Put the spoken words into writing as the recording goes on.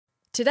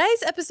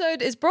Today's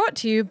episode is brought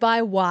to you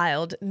by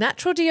Wild,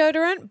 natural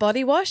deodorant,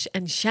 body wash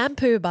and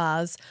shampoo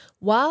bars.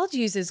 Wild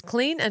uses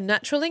clean and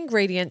natural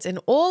ingredients in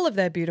all of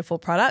their beautiful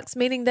products,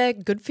 meaning they're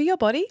good for your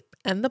body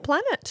and the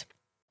planet.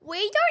 We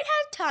don't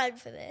have time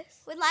for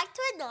this. We'd like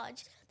to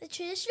acknowledge the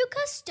traditional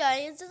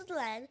custodians of the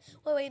land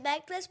where we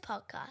make this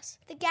podcast,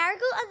 the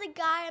Garigal and the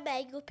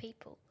Garamangal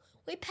people.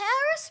 We pay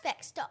our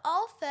respects to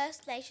all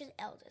First Nation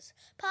elders,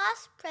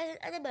 past, present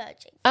and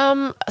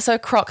emerging. So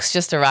Crocs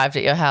just arrived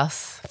at your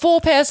house.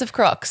 4 pairs of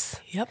Crocs.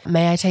 Yep.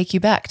 May I take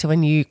you back to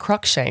when you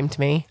Croc shamed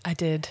me? I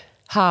did.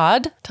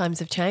 Hard. Times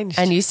have changed.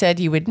 And you said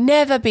you would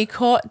never be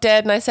caught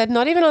dead. And I said,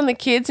 not even on the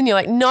kids. And you're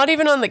like, not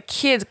even on the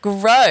kids.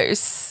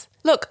 Gross.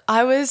 Look,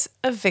 I was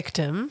a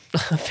victim.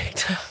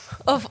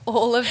 Of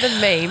all of the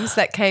memes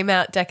that came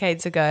out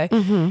decades ago.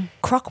 Mm-hmm.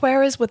 Croc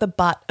wearers were the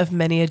butt of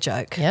many a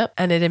joke. Yep.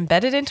 And it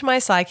embedded into my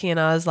psyche and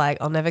I was like,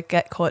 I'll never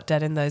get caught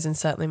dead in those and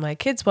certainly my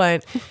kids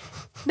won't.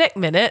 Next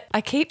minute,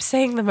 I keep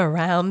seeing them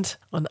around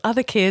on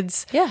other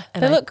kids. Yeah,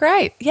 and they look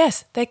great.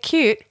 Yes, they're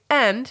cute.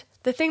 And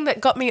the thing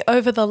that got me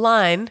over the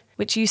line,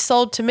 which you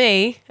sold to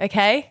me,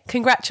 okay,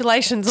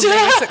 congratulations on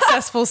being a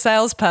successful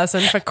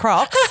salesperson for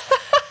Crocs,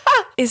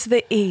 is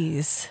the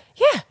ease.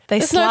 Yeah. They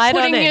There's slide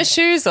no on putting in. your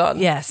shoes on.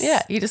 Yes.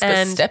 Yeah, you just got to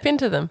And step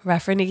into them.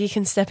 Rafa and Iggy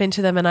can step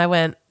into them and I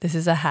went, this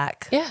is a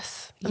hack.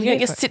 Yes. You You go don't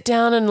for just it. sit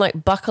down and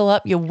like buckle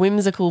up your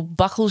whimsical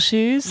buckle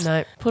shoes.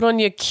 No. Put on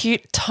your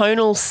cute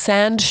tonal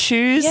sand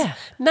shoes. Yeah.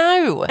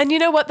 No. And you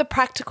know what? The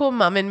practical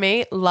mum in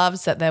me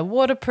loves that they're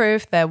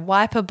waterproof, they're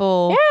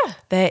wipeable. Yeah.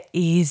 They're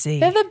easy.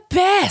 They're the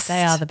best.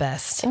 They are the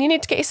best. And you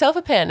need to get yourself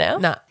a pair now.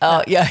 No. Oh,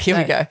 No. yeah, here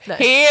we No. go. No.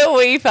 Here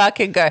we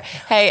fucking go.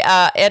 Hey,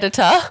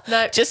 editor.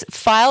 No. Just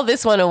file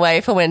this one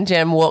away for when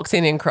Jem walks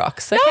in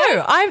Crocs. Okay?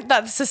 No,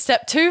 that's a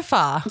step too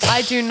far.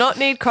 I do not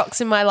need Crocs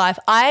in my life.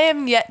 I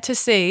am yet to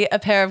see a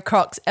pair of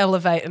Crocs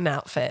elevate an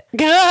outfit.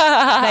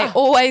 They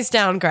always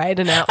downgrade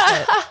an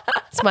outfit.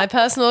 It's my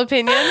personal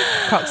opinion.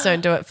 Crocs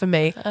don't do it for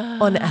me.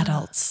 On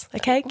adults.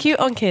 Okay? Cute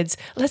on kids.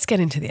 Let's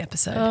get into the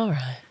episode. All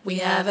right. We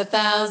have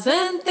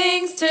 1,000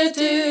 things to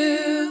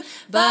do,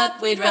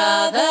 but we'd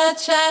rather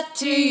chat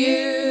to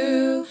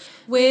you.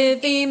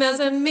 With emails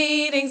and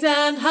meetings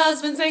and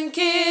husbands and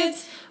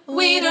kids,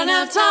 we don't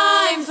have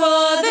time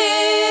for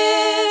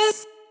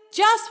this.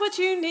 Just what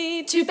you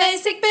need, 2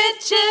 basic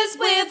bitches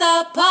with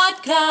a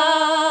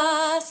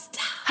podcast.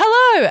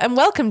 Hello and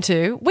welcome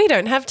to We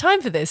Don't Have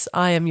Time for This.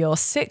 I am your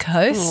sick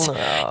host,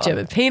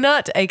 Gemma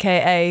Peanut,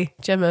 aka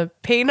Gemma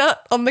Peanut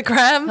on the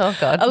gram. Oh,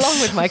 God. Along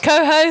with my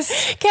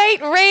co-host.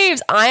 Kate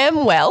Reeves, I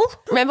am well.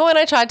 Remember when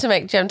I tried to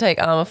make Jem take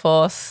Armour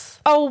Force?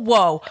 Oh,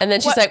 whoa. And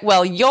then she's What? like,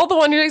 well, you're the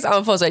one who takes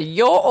Armour Force, so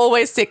you're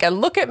always sick.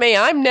 And look at me,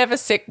 I'm never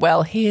sick.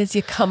 Well, here's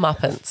your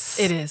comeuppance.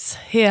 It is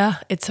here.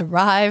 It's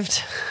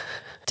arrived.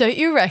 Don't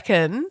you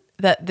reckon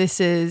that this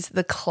is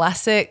the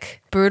classic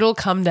brutal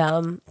come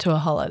down to a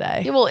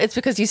holiday? Yeah, well, it's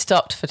because you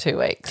stopped for 2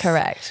 weeks.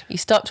 Correct. You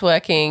stopped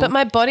working. But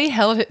my body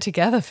held it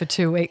together for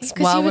 2 weeks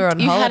while we were on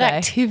you holiday. had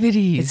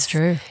activities. It's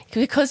true.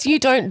 Because you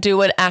don't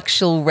do an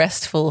actual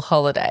restful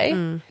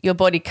holiday, your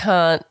body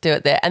can't do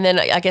it there. And then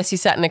I guess you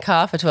sat in a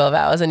car for 12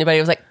 hours and your body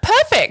was like,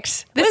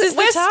 perfect. We're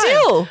time.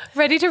 still.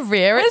 Ready to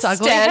rear its We're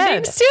ugly standing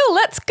head. still.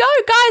 Let's go,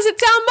 guys.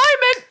 It's our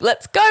moment.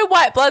 Let's go,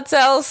 white blood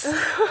cells.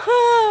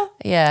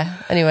 Yeah.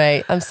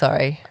 Anyway, I'm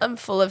sorry. I'm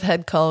full of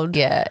head cold.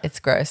 Yeah, it's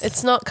gross.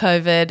 It's not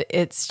COVID.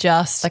 It's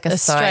just Like a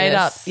straight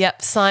up, sinus.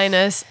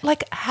 sinus.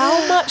 Like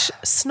how much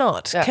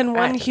snot Yeah, can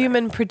one right.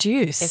 human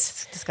produce?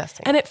 It's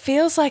disgusting. And it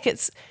feels like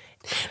it's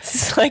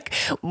It's like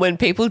when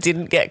people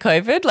didn't get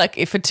COVID, like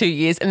if for 2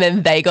 years and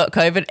then they got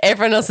COVID,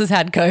 everyone else has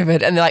had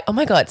COVID and they're like, oh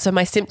my God, so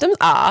my symptoms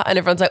are, and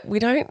everyone's like, we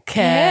don't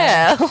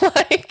care.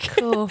 Like,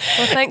 cool.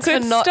 Well, thanks for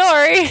Good not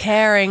story.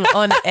 caring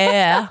on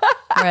air,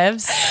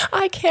 Revs.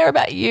 I care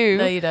about you.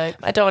 No, you don't.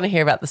 I don't want to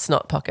hear about the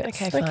snot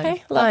pockets. Okay,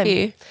 fine. Love Fine.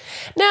 you.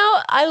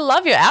 Now, I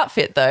love your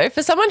outfit though.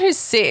 For someone who's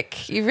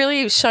sick, you've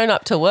really shown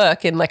up to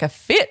work in like a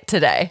fit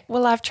today.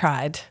 Well, I've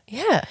tried.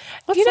 Yeah.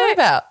 What's You know, that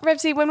about?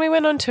 Revsy, when we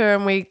went on tour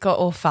and we got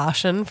all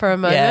fashion for a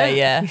moment.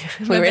 Yeah.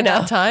 we were in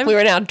that our time? We were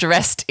in our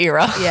dressed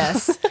era.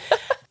 Yes.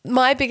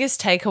 My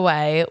biggest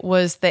takeaway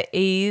was the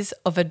ease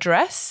of a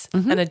dress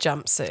and a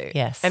jumpsuit.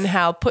 Yes. And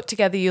how put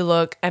together you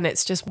look, and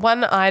it's just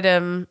one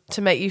item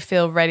to make you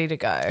feel ready to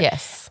go.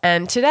 Yes.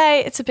 And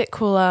today it's a bit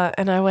cooler,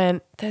 and I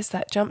went, there's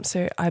that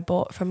jumpsuit I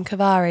bought from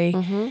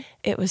Kavari.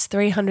 It was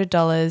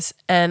 $300,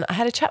 and I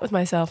had a chat with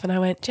myself, and I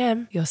went,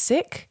 Jem, you're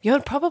sick. You're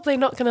probably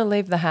not going to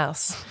leave the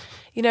house.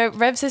 You know,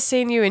 Revs has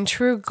seen you in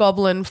true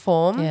goblin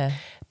form. Yeah.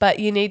 But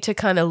you need to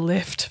kind of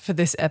lift for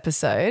this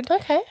episode.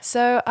 Okay.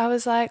 So I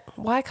was like,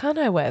 why can't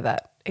I wear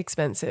that?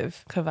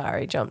 expensive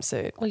Kavari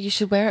jumpsuit. Well, you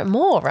should wear it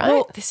more, right?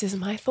 Well, this is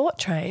my thought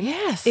train.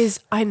 Yes. Is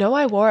I know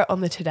I wore it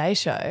on the Today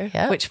Show,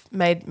 Yep. which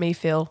made me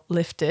feel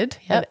lifted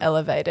and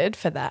elevated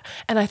for that.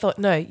 And I thought,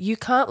 no, you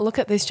can't look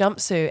at this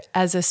jumpsuit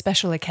as a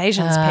special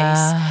occasions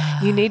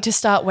piece. You need to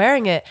start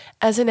wearing it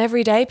as an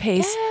everyday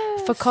piece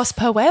for cost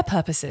per wear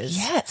purposes.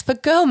 Yes, for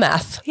girl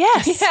math.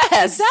 Yes.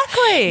 Yes.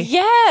 Exactly.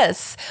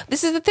 Yes.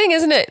 This is the thing,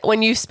 isn't it?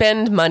 When you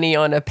spend money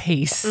on a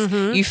piece,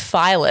 you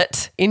file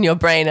it in your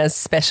brain as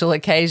special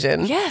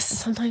occasion. Yes.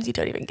 Sometimes you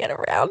don't even get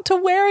around to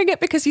wearing it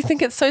because you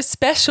think it's so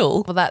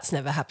special. Well, that's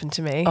never happened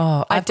to me.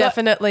 Oh, I I've got-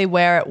 definitely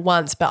wear it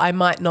once, but I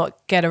might not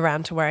get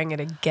around to wearing it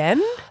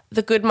again.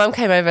 The good mum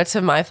came over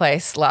to my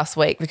place last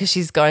week because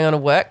she's going on a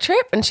work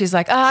trip and she's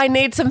like, I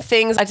need some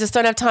things. I just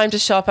don't have time to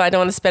shop. I don't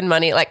want to spend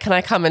money. Like, can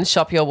I come and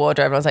shop your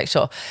wardrobe? And I was like,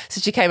 sure.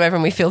 So she came over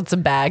and we filled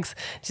some bags.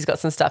 She's got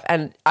some stuff.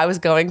 And I was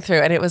going through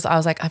and I was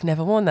like, I've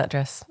never worn that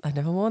dress. I've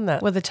never worn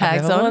that. Were the I've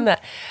tags never on? worn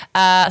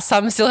that.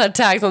 Some still had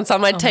tags on.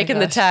 Some I'd taken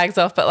the gosh. tags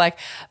off. But like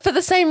for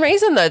the same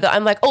reason though, that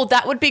I'm like, oh,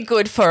 that would be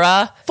good for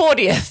a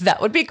 40th. That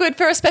would be good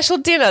for a special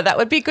dinner. That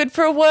would be good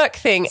for a work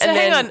thing. So and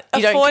hang then on, a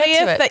you don't get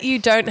to 40th it. that you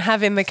don't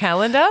have in the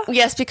calendar?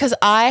 Yes, because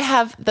I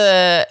have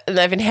and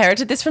I've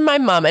inherited this from my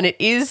mum and it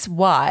is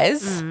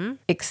wise,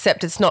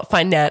 except it's not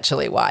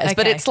financially wise,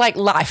 but Okay. it's like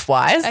life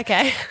wise.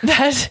 Okay.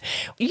 That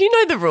you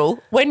know the rule,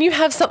 when you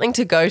have something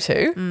to go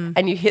to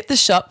and you hit the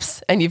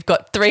shops and you've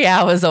got 3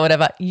 hours or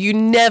whatever, you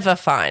never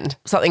find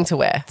something to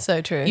wear.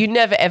 So true. You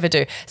never ever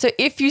do. So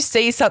if you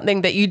see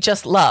something that you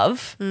just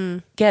love,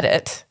 get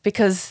it,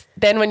 because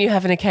then when you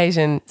have an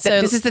occasion,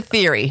 this is the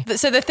theory.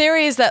 So the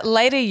theory is that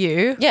later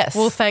you Yes.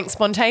 will thank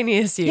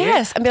spontaneous you.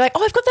 Yes, and be like,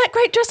 oh, I've got that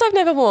great dress I've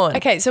never worn.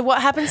 Okay, so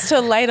what happens to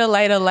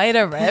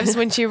later, Revs,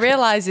 when she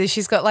realizes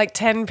she's got like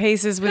 10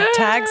 pieces with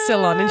tags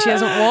still on and she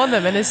hasn't worn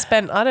them and has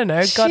spent, I don't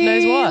know, God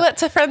knows She what.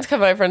 lets her friends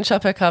come over and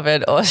shop her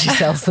cupboard, or she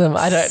sells them.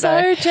 I don't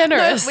So know.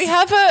 generous. No, we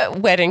have a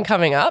wedding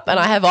coming up, and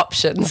I have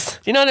options. Do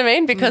you know what I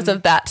mean? Because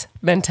of that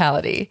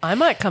mentality. I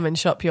might come and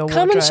shop your Come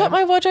wardrobe. and shop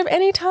my wardrobe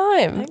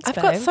anytime. Thanks, I've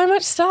got babe. so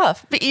much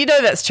stuff. But you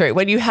know that's true.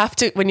 When you're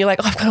like,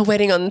 oh, I've got a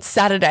wedding on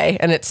Saturday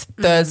and it's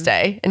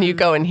Thursday, and you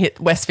go and hit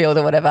Westfield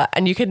or whatever,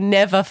 and you can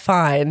never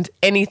find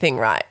anything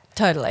right.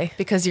 Totally.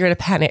 Because you're in a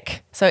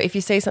panic. So if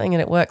you see something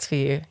and it works for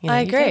you, you know,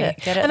 I you agree. Get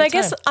it And at I the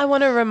guess time. I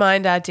want to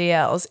remind our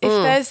DLs, if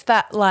there's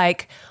that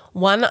like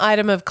one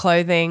item of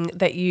clothing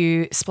that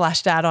you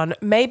splashed out on,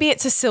 maybe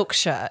it's a silk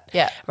shirt.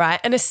 Yeah.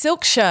 Right? And a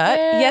silk shirt,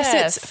 yes,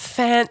 Yes. it's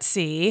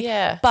fancy.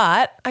 Yeah.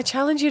 But I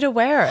challenge you to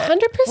wear it.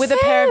 100%. With a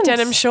pair of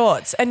denim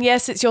shorts. And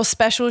yes, it's your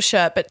special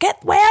shirt, but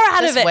wear out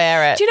Just of it.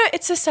 wear it. Do you know,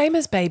 it's the same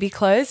as baby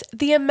clothes.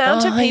 The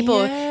amount of Oh,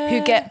 people yeah.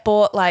 who get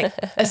bought like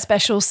a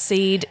special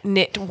seed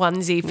knit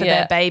onesie for Yeah.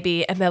 their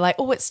baby and they're like,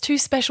 oh, it's too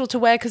special to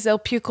wear because they'll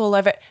puke all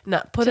over it.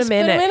 No, put Just them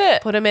in put 'em it. in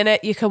it. Put them in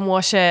it. You can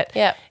wash it.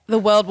 Yep. The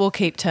world will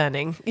keep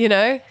turning, you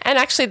know? And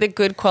actually, the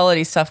good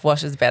quality stuff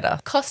washes better.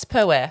 Cost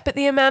per wear. But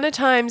the amount of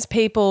times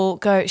people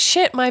go,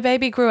 shit, my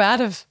baby grew out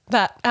of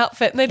that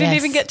outfit and they didn't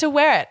Yes. even get to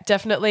wear it.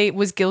 Definitely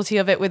was guilty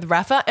of it with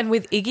Rafa. And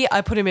with Iggy,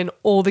 I put him in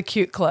all the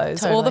cute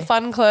clothes, all the Totally.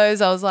 fun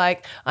clothes. I was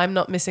like, I'm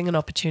not missing an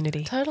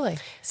opportunity. Totally.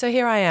 So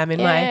here I am in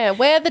my Yeah,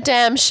 wear the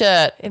damn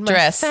shirt, in my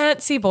dress,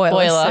 fancy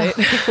boiler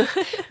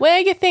suit. wear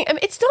your thing. I mean,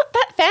 it's not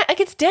that fat. Like,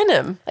 it's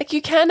denim. Like,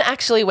 you can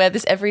actually wear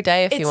this every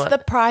day if you It's want. the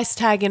price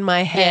tag in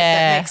my head Yeah.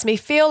 that makes me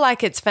feel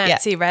like it's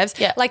fancy, Yeah. Revs.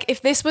 Yeah. Like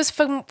if this was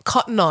from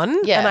Cotton On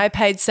Yeah. and I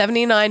paid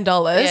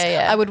 $79, Yeah,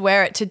 yeah. I would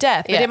wear it to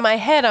death. But Yeah. in my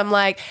head, I'm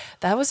like,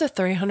 that was a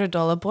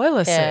 $300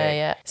 boiler suit.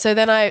 yeah. So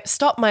then I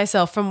stopped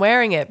myself from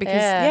wearing it because,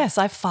 Yeah. yes,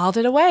 I filed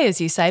it away, as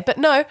you say. But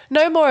no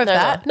more of No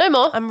that. more. No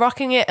more. I'm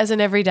rocking it as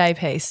an everyday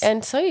piece.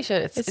 And so you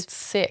should. It's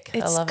sick. I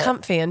It's love it.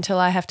 comfy until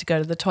I have to go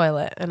to the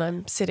toilet and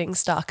I'm sitting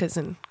starkers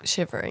and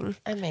shivering.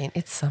 I mean,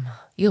 it's summer.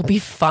 You'll be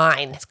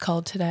fine. It's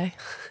cold today.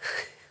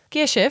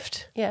 Gear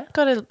shift. Yeah.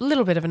 Got a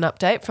little bit of an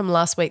update from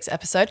last week's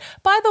episode.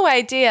 By the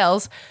way,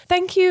 DLs,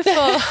 thank you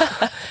for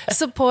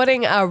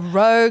supporting our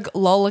Rogue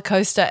roller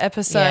coaster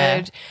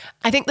episode. Yeah.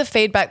 I think the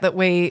feedback that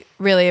we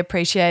really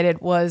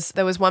appreciated was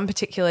there was one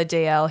particular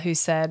DL who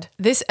said,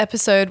 this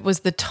episode was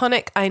the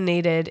tonic I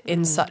needed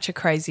in such a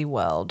crazy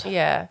world.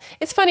 Yeah.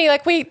 It's funny,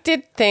 like we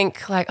did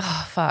think like,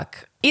 oh,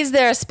 fuck. Is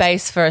there a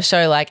space for a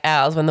show like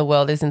ours when the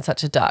world is in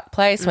such a dark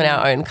place, when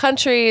our own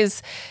country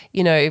is,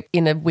 you know,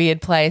 in a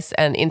weird place,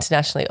 and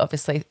internationally,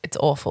 obviously, it's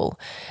awful.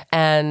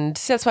 And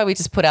that's why we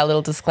just put our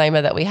little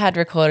disclaimer that we had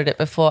recorded it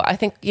before. I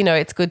think, you know,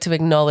 it's good to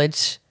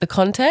acknowledge the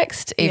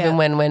context, even Yeah.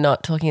 when we're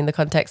not talking in the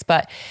context.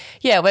 But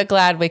yeah, we're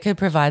glad we could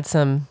provide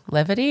some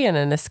levity and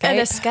an escape. An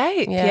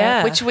escape,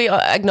 yeah. Which we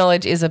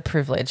acknowledge is a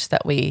privilege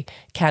that we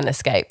can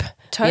escape.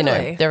 You know,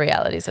 Totally. the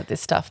realities of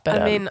this stuff.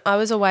 But I mean, I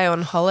was away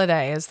on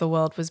holiday as the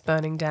world was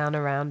burning down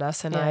around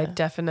us, and I Yeah.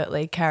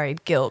 definitely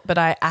carried guilt, but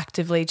I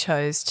actively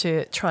chose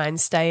to try and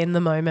stay in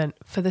the moment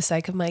for the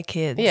sake of my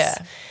kids.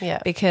 Yeah.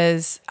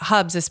 Because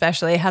Hubs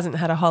especially hasn't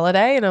had a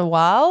holiday in a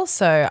while,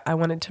 so I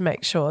wanted to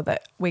make sure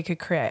that we could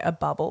create a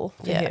bubble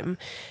for Yeah. him.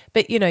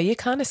 But, you know, you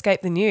can't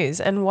escape the news.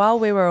 And while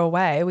we were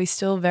away, we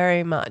still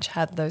very much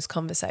had those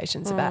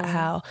conversations about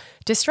how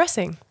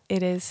distressing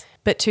it is.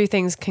 But two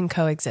things can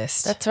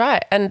coexist. That's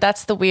right. And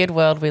that's the weird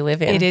world we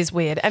live in. It is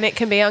weird. And it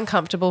can be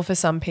uncomfortable for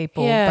some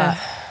people. Yeah.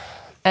 But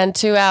And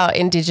to our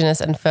Indigenous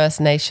and First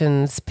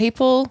Nations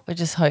people, we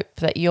just hope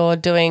that you're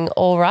doing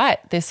all right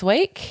this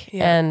week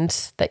and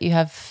that you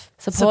have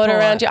support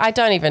around you. I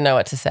don't even know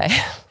what to say.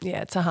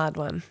 yeah, it's a hard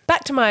one.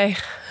 Back to my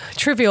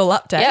trivial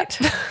update,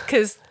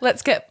 because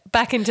let's get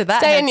back into that.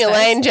 Stay in your headspace.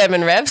 lane, Gem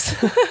and Revs.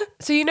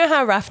 So you know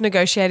how Raf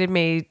negotiated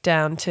me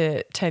down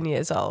to 10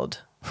 years old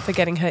for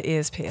getting her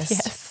ears pierced?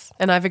 Yes.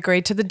 And I've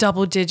agreed to the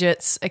double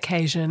digits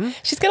occasion.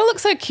 She's going to look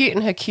so cute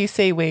in her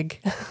QC wig.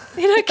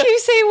 In a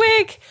QC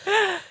wig.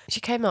 She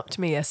came up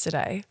to me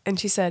yesterday and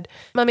she said,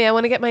 Mummy, I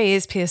want to get my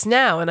ears pierced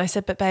now. And I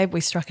said, but babe,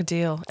 we struck a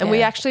deal. And we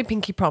Yeah. actually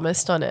pinky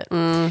promised on it.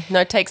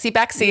 No takesy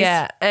backsies.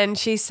 Yeah. And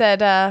she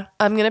said,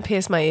 I'm going to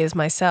pierce my ears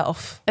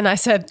myself. And I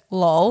said,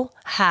 lol,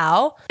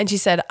 how? And she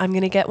said, I'm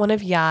going to get one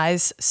of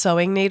Yai's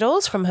sewing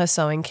needles from her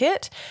sewing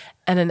kit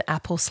and an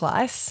apple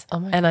slice.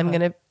 And I'm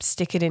going to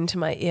stick it into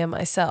my ear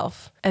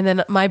myself. And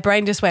then my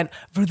brain just went,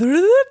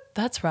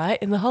 that's right.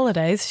 In the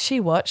holidays, she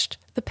watched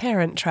The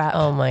Parent Trap.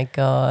 Oh my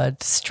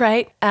God.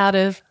 Straight out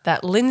of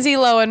that Lindsay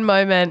Lohan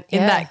moment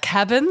in Yeah. that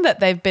cabin that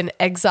they've been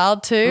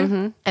exiled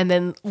to. And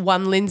then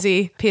one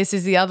Lindsay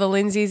pierces the other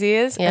Lindsay's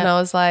ears. Yeah. And I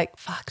was like,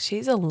 fuck,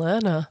 she's a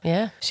learner.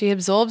 Yeah. She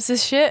absorbs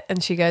this shit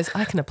and she goes,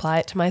 I can apply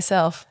it to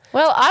myself.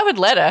 Well, I would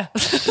let her.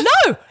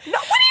 No, what do you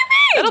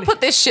mean? It'll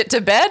put this shit to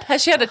bed.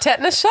 Has she had a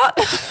tetanus shot?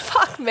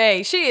 Fuck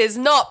me. She is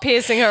not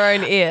piercing her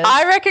own ears.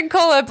 I reckon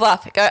call her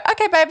bluff. Go,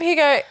 okay, babe, here you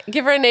go.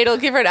 Give her a needle,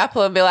 give her an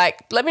apple and be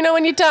like, let me know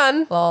when you're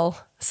done. Lol.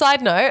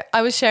 Side note,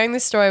 I was sharing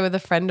this story with a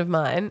friend of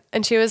mine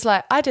and she was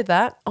like, I did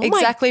that. my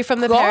Exactly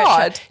from the Parent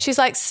God. Trap. She's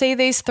like, see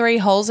these 3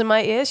 holes in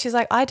my ears? She's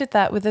like, I did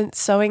that with a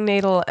sewing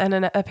needle and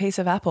a piece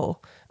of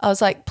apple. I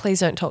was like, please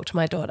don't talk to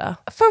my daughter.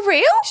 For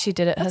real? She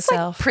did it That's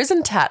herself. like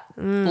prison tat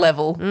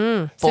level.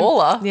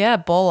 Baller. Yeah,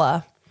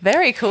 baller.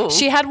 Very cool.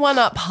 She had one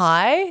up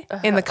high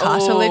in the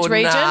cartilage Oh,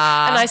 region.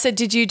 nah. And I said,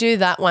 did you do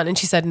that one? And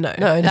she said, no,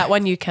 that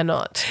one you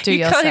cannot do you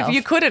yourself. can't,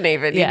 you couldn't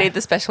even. Yeah. You need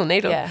the special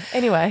needle. Yeah.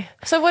 Anyway,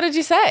 So what did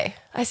you say?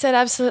 I said,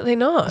 absolutely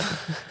not.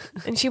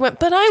 And she went,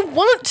 but I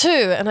want to.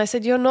 And I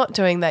said, you're not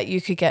doing that. You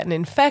could get an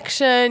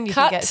infection. You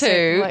Cut could get to,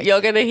 sick. Like,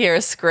 you're going to hear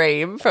a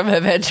scream from her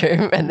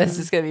bedroom and there's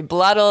just going to be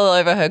blood all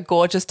over her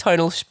gorgeous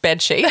tonal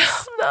bed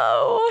sheets.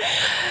 no.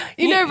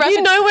 You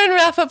know when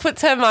Rafa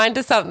puts her mind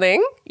to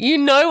something, you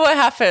know what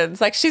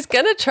happens. Like she's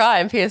going to try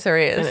and pierce her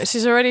ears.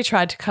 She's already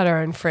tried to cut her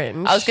own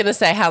fringe. I was going to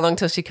say how long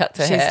till she cuts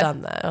her hair. She's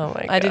done that. Oh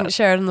my God. I didn't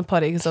share it on the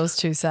potty because I was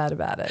too sad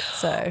about it.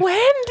 So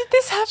When did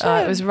this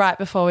happen? it was right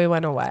before we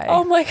went away.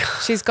 Oh my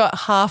God. She's got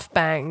half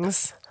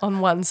bangs on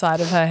one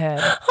side of her head.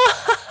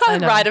 I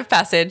know. Rite of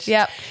passage.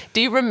 Yep. Do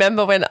you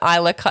remember when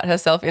Isla cut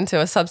herself into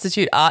a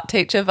substitute art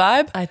teacher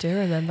vibe? I do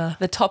remember.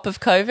 The top of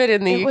COVID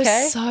in the It UK?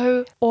 was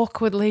so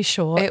awkwardly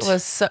short. It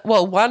was so,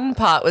 well, one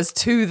part was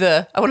to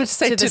the, I wanted to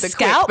say To to the the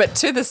scalp? quick, but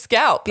to the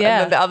scalp. Yeah.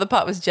 And then the other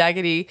part was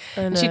jaggedy.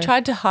 And she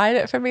tried to hide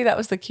it from me. That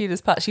was the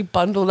cutest part. She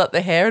bundled up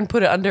the hair and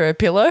put it under her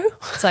pillow.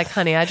 It's like,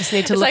 honey, I just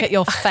need to It's look like- at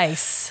your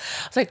face.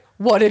 I was like,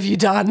 what have you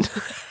done?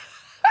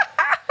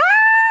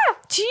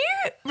 Do you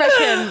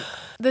reckon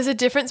there's a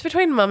difference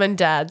between mum and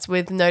dads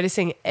with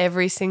noticing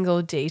every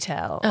single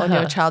detail on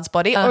your child's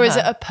body, or is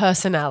it a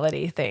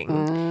personality thing?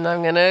 And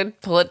I'm going to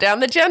pull it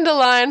down the gender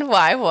line.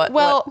 Why? What?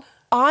 Well, what?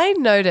 I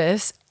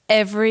notice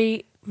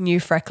every new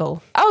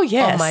freckle Oh,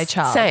 yes. on my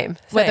child. Same.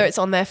 Whether it's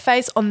on their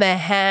face, on their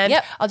hand.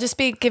 Yep. I'll just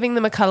be giving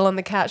them a cuddle on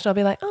the couch and I'll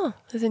be like, oh,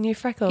 there's a new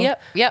freckle.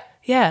 Yep.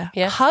 Yeah.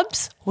 Yeah.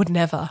 Hubs would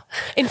never.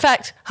 In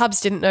fact, Hubs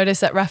didn't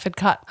notice that Raph had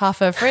cut half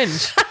her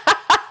fringe.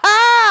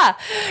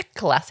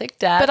 Classic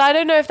dad. But I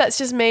don't know if that's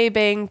just me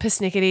being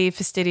persnickety,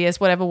 fastidious,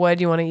 whatever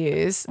word you want to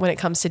use when it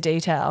comes to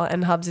detail.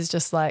 And Hubs is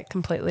just like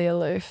completely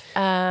aloof.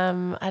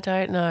 I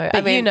don't know.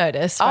 But you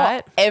notice, Oh,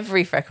 right?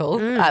 every freckle.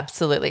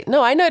 Absolutely.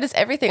 No, I notice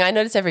everything. I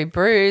notice every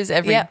bruise,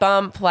 every Yep.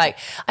 bump. Like,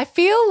 I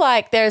feel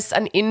like there's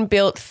an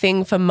inbuilt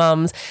thing for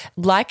mums,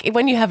 like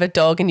when you have a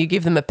dog and you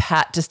give them a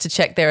pat just to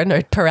check there are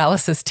no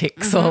paralysis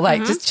tics or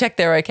like just check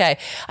they're okay.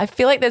 I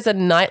feel like there's a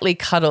nightly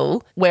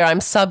cuddle where I'm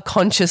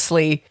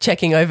subconsciously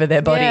checking over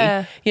their body.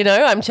 Yeah. You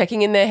know, I'm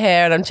checking in their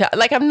hair and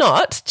I'm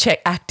not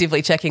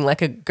actively checking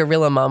like a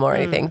gorilla mum or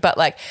anything, but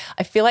like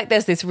I feel like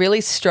there's this really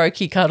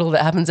strokey cuddle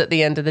that happens at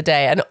the end of the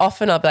day, and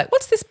often I'll be like,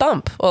 what's this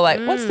bump? Or like,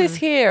 what's this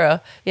here?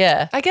 Or,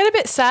 yeah. I get a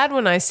bit sad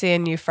when I see a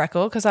new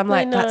freckle because I'm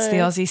like, that's the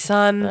know. Aussie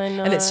sun. I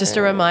And it's just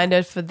a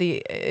reminder for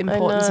the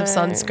importance of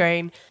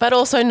sunscreen. But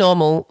also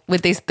normal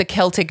with the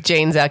Celtic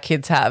genes our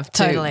kids have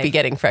to Totally. be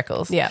getting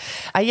freckles. Yeah.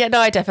 No,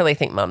 I definitely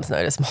think mums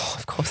notice more.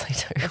 Of course they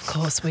do. Of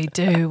course we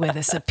do. We're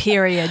the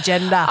superior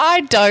gender.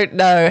 I don't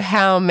know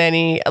how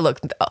many, look,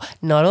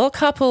 not all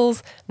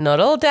couples, not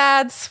all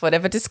dads,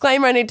 whatever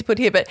disclaimer I need to put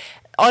here, but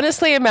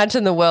honestly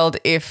imagine the world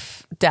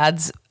if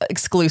dads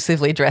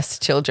exclusively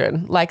dressed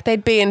children. Like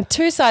they'd be in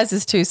 2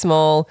 sizes too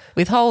small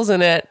with holes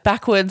in it,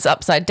 backwards,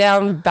 upside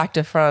down, back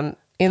to front,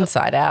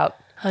 inside out.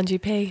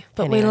 100p.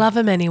 But we Anyway. love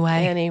him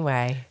anyway.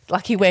 Anyway,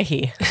 lucky we're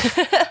here.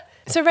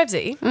 So,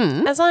 Revsy,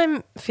 as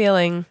I'm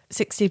feeling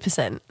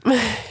 60%,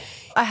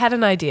 I had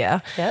an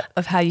idea Yep.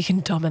 of how you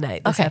can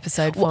dominate this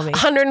episode for me.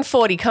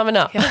 140 coming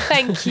up.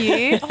 Thank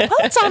you.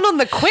 Well done on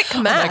the quick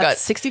Oh maths. my God,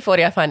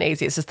 60-40 I find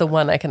easy. It's just the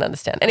one I can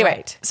understand. Anyway.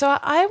 Right. So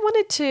I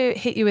wanted to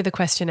hit you with a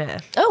questionnaire.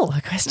 Oh, a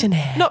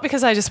questionnaire. Not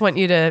because I just want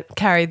you to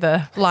carry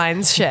the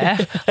lion's share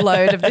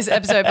load of this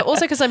episode, but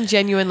also because I'm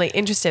genuinely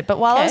interested. But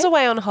while I was Okay.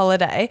 away on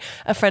holiday,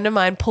 a friend of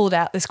mine pulled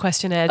out this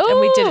questionnaire and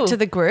we did it to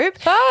the group.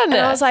 Fun.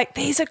 And I was like,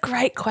 these are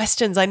great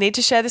questions. I need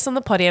to share this on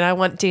the potty and I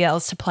want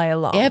DLs to play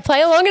along. Yeah,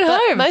 play along at But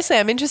home.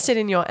 mostly I'm interested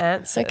in your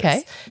answers.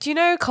 Okay. Do you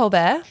know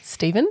Colbert?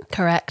 Stephen?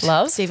 Correct.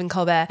 Love. Stephen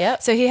Colbert.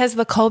 Yep. So he has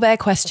the Colbert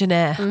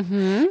questionnaire.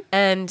 Mm-hmm.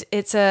 And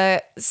it's a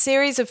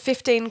series of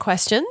 15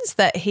 questions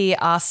that he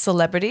asks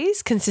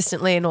celebrities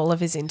consistently in all of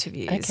his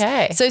interviews.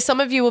 Okay. So some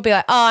of you will be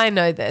like, oh, I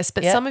know this.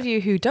 But Yep. some of you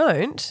who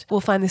don't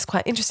will find this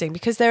quite interesting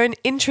because they're an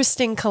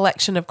interesting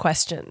collection of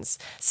questions.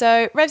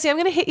 So, Revsy, I'm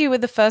going to hit you with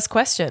the first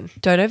question.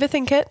 Don't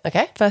overthink it.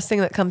 Okay. First thing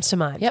that comes to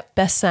mind. Yep.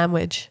 Best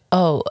sandwich.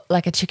 Oh,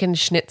 like a chicken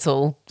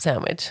schnitzel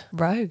sandwich.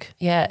 Rogue.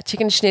 Yeah,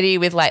 chicken schnitty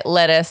with like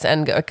lettuce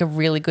and like a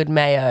really good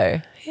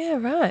mayo. Yeah,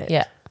 right.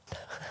 Yeah.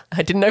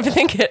 I didn't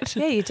overthink it.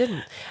 Yeah, you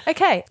didn't.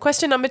 Okay,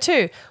 question number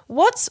 2.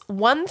 What's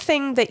one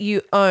thing that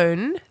you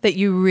own that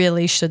you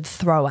really should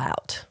throw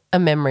out? A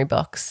memory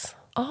box.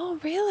 Oh,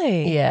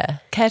 really? Yeah.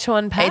 Care to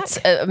unpack? It's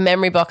a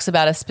memory box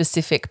about a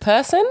specific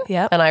person.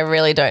 Yep. And I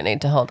really don't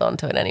need to hold on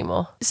to it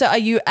anymore. So are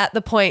you at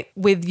the point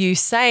with you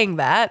saying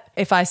that,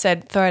 if I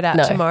said throw it out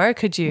No. tomorrow,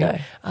 could you?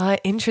 No.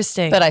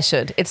 Interesting. But I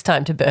should. It's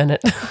time to burn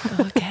it.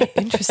 Okay,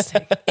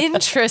 interesting.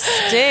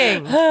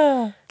 Interesting.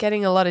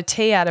 Getting a lot of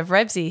tea out of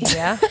Revsy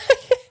here.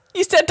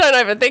 You said don't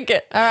overthink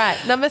it. All right,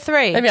 number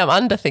 3. Maybe I'm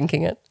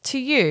underthinking it. To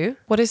you,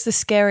 what is the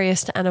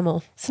scariest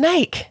animal?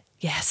 Snake.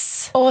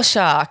 Yes. Or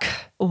shark.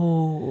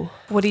 Ooh.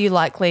 What are you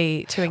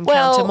likely to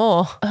encounter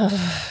Well, more?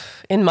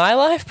 In my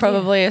life,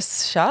 probably a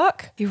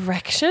shark.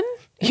 Erection?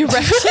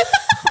 Erection?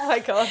 Oh my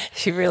God.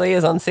 She really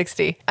is on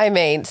 60. I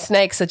mean,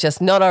 snakes are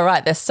just not all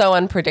right. They're so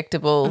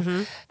unpredictable.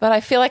 But I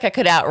feel like I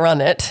could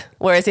outrun it.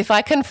 Whereas if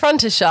I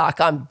confront a shark,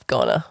 I'm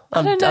goner.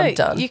 I'm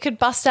done. You could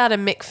bust out a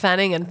Mick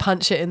Fanning and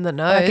punch it in the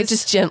nose. I could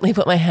just gently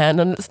put my hand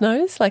on its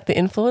nose like the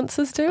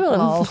influencers do.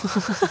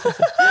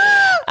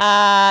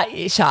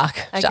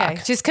 Shark. Okay,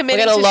 Shark. just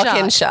committing We're going to to lock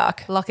in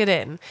shark. Lock it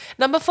in.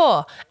 Number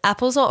 4,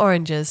 apples or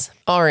oranges?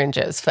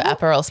 Oranges for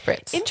Aperol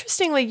Spritz.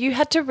 Interestingly, you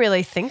had to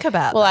really think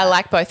about Well, that. I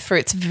like both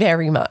fruits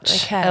very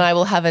much. Okay. And I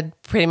will have a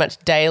pretty much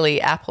daily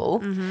apple.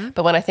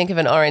 But when I think of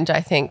an orange, I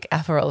think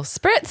Aperol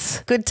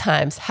Spritz. Good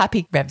times.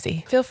 Happy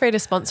Revsy. Feel free to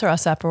sponsor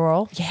us,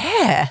 Aperol.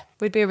 Yeah.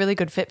 We'd be a really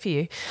good fit for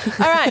you.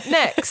 All right,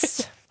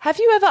 next. Have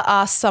you ever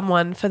asked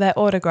someone for their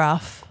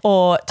autograph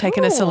or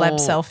taken a celeb Ooh.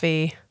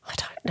 selfie? I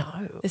don't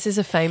know. This is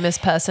a famous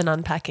person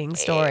unpacking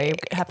story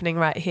happening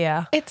right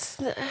here. It's...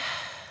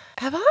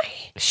 Have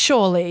I?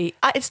 Surely.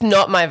 It's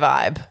not my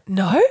vibe.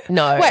 No?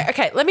 No. Wait,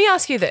 okay, let me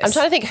ask you this. I'm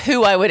trying to think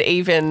who I would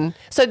even...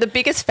 So the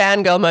biggest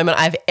fangirl moment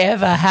I've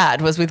ever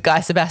had was with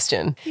Guy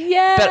Sebastian.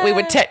 Yeah. But we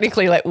were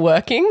technically like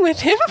working with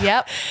him.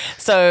 Yep.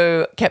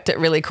 So kept it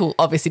really cool.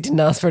 Obviously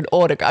didn't ask for an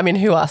autograph. I mean,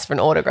 who asked for an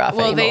autograph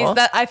anymore?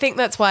 I think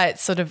that's why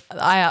it's sort of,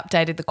 I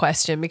updated the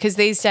question because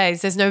these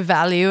days there's no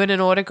value in an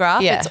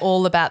autograph. Yeah. It's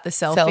all about the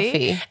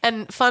selfie.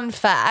 And fun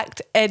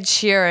fact, Ed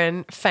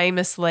Sheeran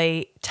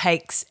famously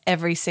takes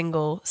every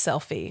single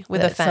selfie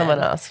with that a fan. someone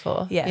asked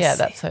for. Yes. Yeah,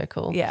 that's so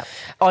cool. Yeah.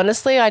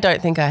 Honestly, I don't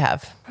think I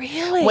have.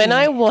 Really? When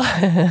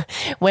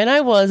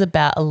I was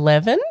about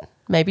 11,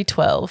 maybe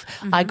 12,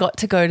 I got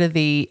to go to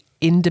the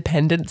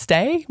Independence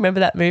Day,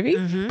 remember that movie?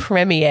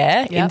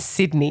 Premiere in Yep.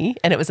 Sydney,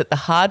 and it was at the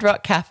Hard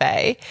Rock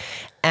Cafe,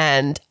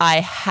 and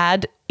I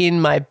had in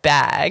my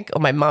bag,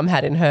 or my mum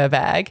had in her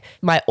bag,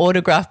 my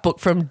autograph book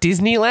from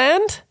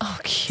Disneyland. Oh,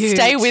 cute.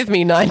 Stay with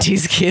me,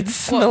 90s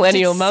kids, What,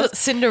 millennial did mums.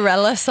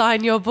 Cinderella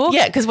sign your book?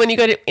 Yeah, because when you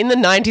go to in the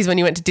 90s, when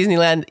you went to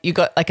Disneyland, you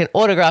got like an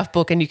autograph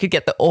book and you could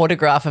get the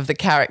autograph of the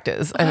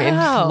characters. I mean,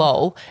 Wow.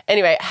 lol.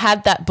 Anyway,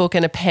 had that book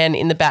and a pen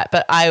in the back,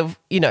 but I,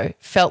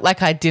 felt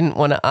like I didn't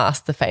want to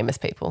ask the famous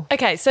people.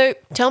 Okay, so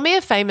tell me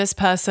a famous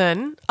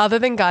person other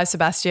than Guy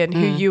Sebastian who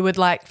you would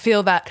like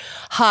feel that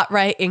heart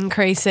rate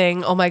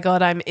increasing. Oh my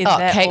God, I'm in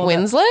there. Kate all the-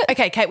 Winslet?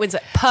 Okay, Kate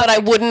Winslet. But I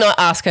would not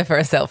ask her for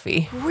a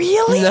selfie.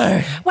 Really?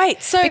 No.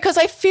 Wait, so Because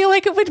I feel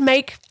like it would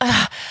make...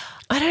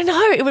 I don't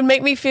know. It would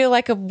make me feel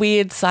like a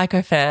weird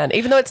psycho fan,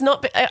 even though it's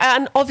not.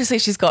 And obviously,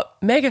 she's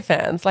got mega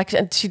fans.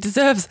 And she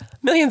deserves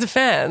millions of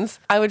fans.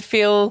 I would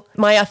feel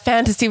my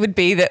fantasy would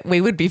be that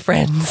we would be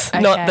friends,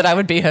 not Okay. that I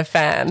would be her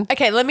fan.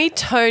 okay, let me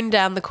tone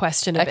down the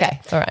question a bit. Okay,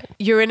 all right.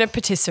 You're in a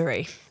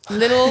patisserie,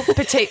 little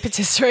petite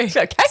patisserie.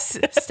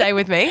 Okay. Stay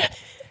with me.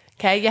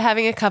 Okay, you're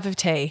having a cup of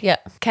tea. Yeah.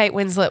 Kate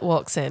Winslet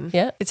walks in.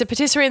 Yeah. It's a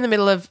patisserie in the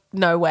middle of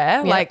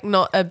nowhere, like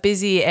not a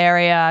busy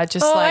area,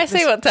 just Oh, like I see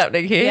this- what's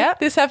happening here. Yeah.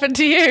 This happened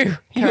to you.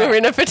 You were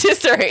in a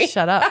patisserie.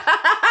 Shut up.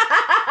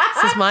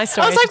 This is my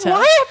story. I was like, to tell.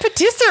 why a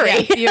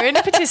patisserie? Yeah, you're in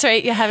a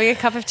patisserie, you're having a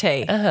cup of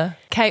tea.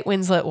 Kate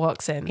Winslet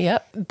walks in.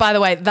 Yep. By the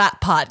way,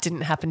 that part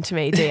didn't happen to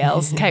me,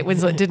 DLs. Kate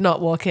Winslet did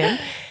not walk in.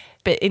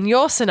 But in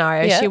your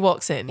scenario, Yeah. she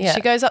walks in. Yeah.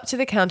 She goes up to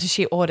the counter.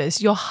 She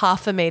orders. You're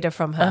half a meter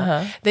from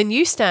her. Then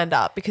you stand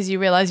up because you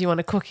realize you want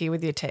a cookie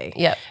with your tea.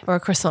 Yep. Or a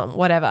croissant,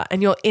 whatever.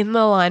 And you're in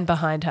the line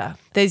behind her.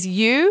 There's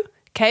you,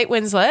 Kate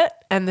Winslet,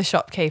 and the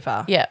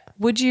shopkeeper. Yep.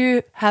 Would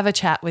you have a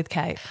chat with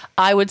Kate?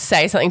 I would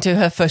say something to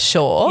her for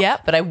sure.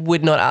 Yep. But I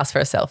would not ask for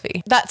a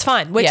selfie. That's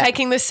fine. We're Yeah.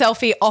 taking the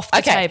selfie off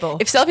the table.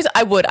 If selfies,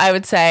 I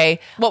would say,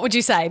 What would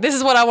you say? This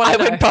is what I want I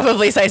to know. would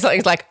probably say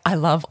something like, I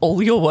love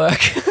all your work.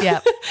 Yeah.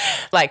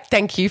 Like,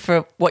 thank you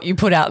for what you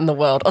put out in the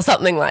world or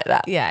something like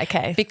that. Yeah,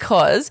 okay.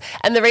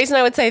 And the reason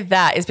I would say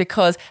that is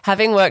because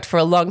having worked for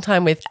a long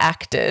time with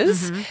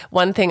actors,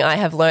 one thing I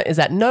have learned is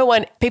that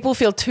people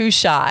feel too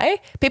shy.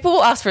 People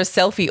will ask for a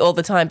selfie all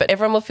the time, but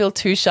everyone will feel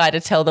too shy to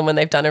tell them when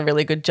they've done a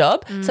really good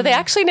job. So they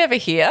actually never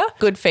hear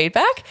good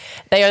feedback.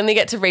 They only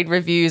get to read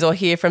reviews or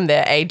hear from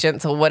their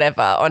agents or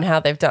whatever on how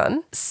they've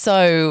done.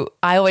 So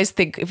I always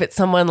think if it's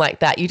someone like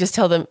that, you just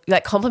tell them,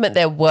 like, compliment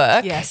their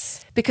work.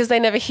 Yes. Because they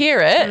never hear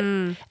it.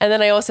 And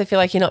then I also feel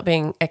like you're not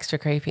being extra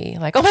creepy.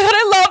 Like, oh my God,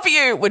 I love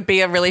you would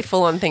be a really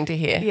full-on thing to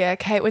hear. Yeah,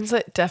 Kate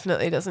Winslet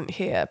definitely doesn't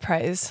hear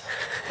praise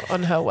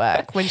on her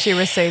work when she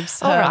receives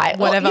her All right.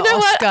 Well, whatever you know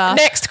Oscar. What?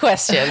 Next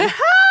question.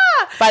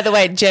 By the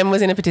way, Jem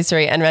was in a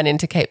patisserie and ran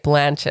into Kate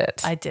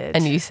Blanchett. I did.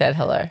 And you said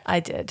hello. I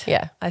did.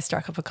 Yeah. I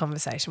struck up a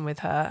conversation with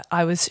her.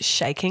 I was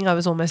shaking. I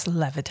was almost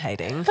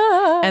levitating.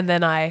 And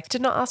then I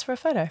did not ask for a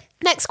photo.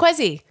 Next,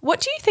 Quezzy. What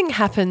do you think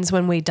happens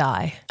when we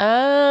die?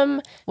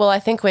 Well, I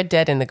think we're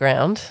dead in the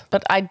ground,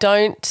 but I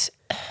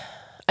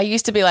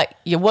used to be like,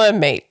 you worm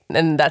meat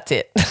and that's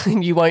it.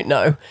 You won't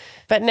know.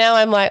 But now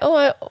I'm like,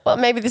 well,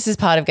 maybe this is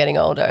part of getting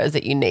older, is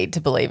that you need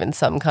to believe in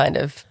some kind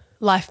of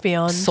Life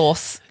beyond.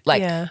 source,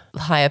 like Yeah.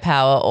 higher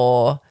power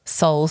or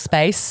soul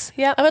space.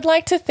 Yep. I would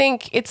like to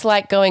think it's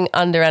like going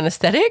under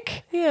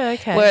anesthetic. Yeah,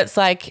 okay. Where it's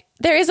like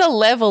there is a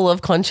level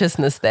of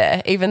consciousness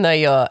there, even though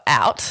you're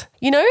out.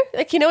 You know,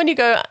 like, when you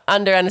go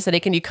under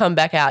anesthetic and you come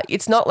back out,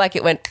 it's not like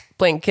it went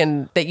blink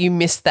and that you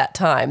missed that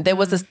time. There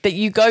was that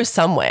you go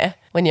somewhere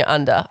when you're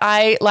under.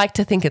 I like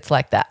to think it's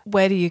like that.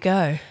 Where do you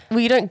go? Well,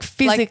 you don't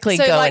physically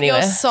so go like anywhere.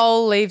 your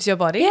soul leaves your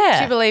body? Yeah.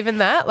 Do you believe in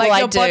that? Like Well,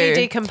 your I do. body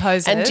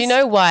decomposes. And do you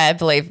know why I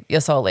believe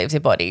your soul leaves your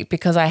body?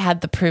 Because I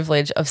had the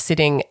privilege of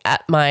sitting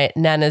at my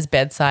nana's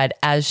bedside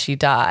as she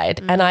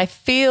died. And I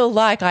feel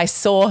like I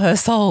saw her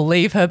soul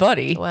leave her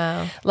body.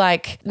 Wow.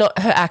 Like, not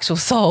her actual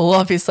soul,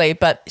 obviously,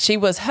 but she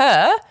was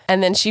her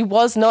and then she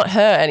was not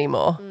her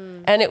anymore.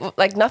 And it,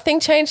 like, nothing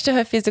changed to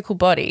her physical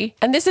body.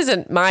 And this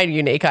isn't my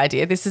unique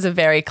idea. This is a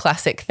very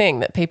classic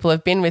thing that people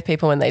have been with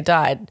people when they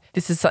died.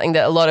 This is something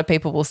that a lot of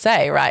people will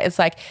say, right? It's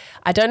like,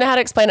 I don't know how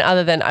to explain it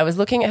other than I was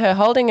looking at her,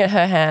 holding at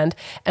her hand,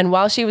 and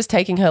while she was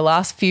taking her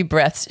last few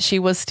breaths, she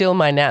was still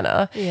my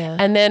nana. Yeah.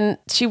 And then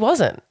she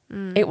wasn't.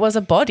 It was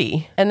a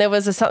body. And there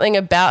was something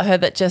about her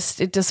that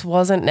it just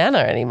wasn't Nana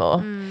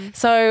anymore.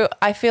 So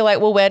I feel like,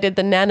 well, where did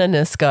the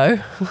Nana-ness go?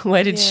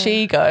 Where did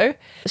she go?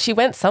 She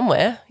went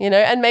somewhere,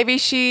 and maybe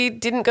she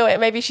didn't go,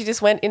 maybe she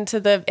just went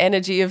into the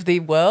energy of the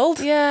world.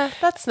 Yeah,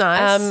 that's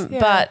nice.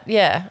 But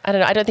yeah, I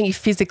don't know. I don't think you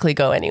physically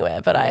go anywhere,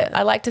 but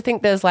I like to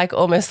think there's like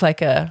almost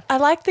like a I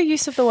like the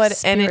use of the word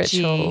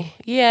spiritual. energy.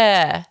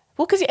 Yeah.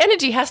 Well, because your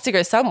energy has to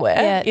go somewhere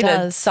Yeah, it in a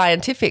does.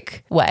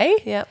 scientific way.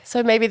 Yep.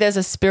 So maybe there's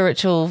a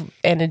spiritual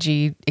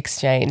energy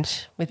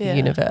exchange with Yeah. the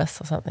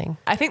universe or something.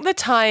 I think the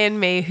tie in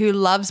me who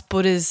loves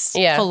Buddha's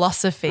Yeah.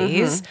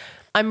 philosophies,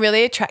 I'm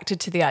really attracted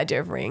to the idea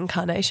of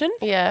reincarnation.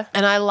 Yeah.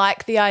 And I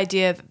like the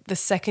idea that the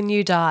second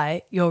you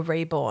die, you're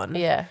reborn.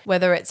 Yeah.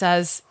 Whether it's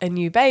as a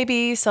new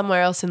baby,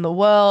 somewhere else in the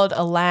world,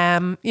 a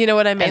lamb, you know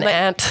what I mean? An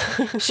ant.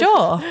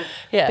 Sure.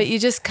 Yeah. But you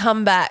just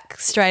come back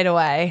straight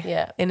away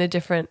Yeah. in a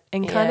different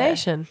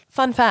incarnation.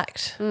 Fun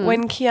fact,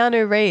 when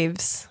Keanu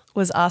Reeves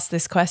was asked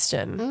this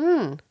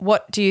question,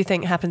 what do you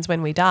think happens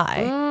when we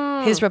die?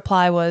 His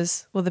reply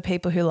was, well, the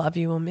people who love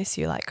you will miss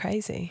you like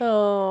crazy.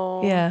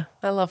 Oh. Yeah.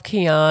 I love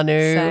Keanu.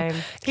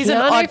 Same. He's an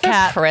Keanu odd for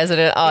cat.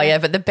 president. Oh, yeah,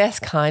 but the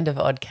best kind of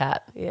odd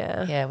cat.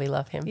 Yeah. Yeah, we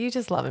love him. You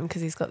just love him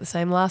because he's got the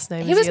same last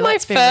name He as was you. my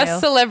Let's be first real.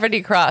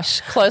 celebrity crush,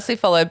 closely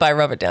followed by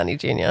Robert Downey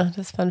Jr.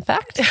 Just fun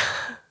fact.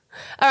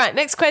 All right,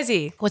 next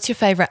Quezzy. What's your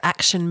favourite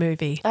action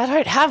movie? I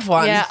don't have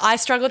one. Yeah, I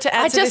struggle to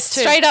I answer just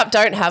this too. straight up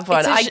don't have one.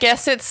 It's a I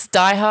guess it's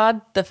Die Hard,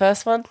 the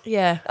first one.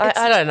 Yeah.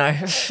 I don't know.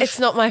 It's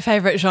not my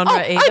favourite genre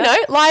either. I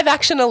know. Live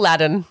action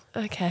Aladdin.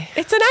 Okay.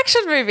 It's an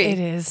action movie. It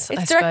is,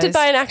 It's I directed suppose.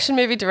 by an action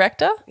movie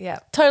director. Yeah.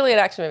 Totally an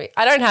action movie.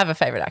 I don't have a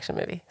favorite action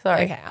movie.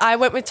 Sorry. Okay. I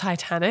went with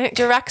Titanic.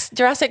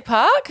 Jurassic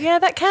Park? Yeah,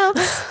 that counts.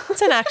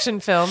 It's an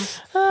action film.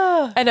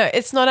 I know,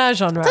 it's not our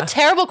genre. It's a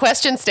terrible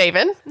question,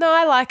 Stephen. No,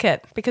 I like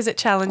it because it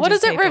challenges What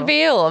does it people.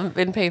 reveal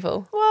in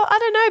people? Well, I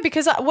don't know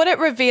because what it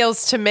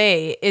reveals to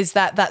me is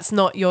that that's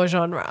not your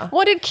genre.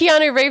 What did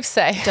Keanu Reeves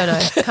say? Don't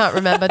know. Can't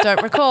remember.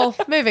 Don't recall.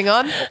 Moving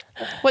on.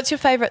 What's your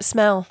favourite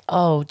smell?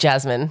 Oh,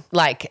 jasmine.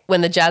 Like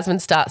when the jasmine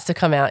starts to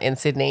come out in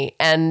Sydney.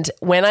 And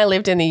when I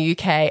lived in the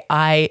UK,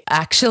 I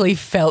actually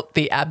felt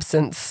the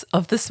absence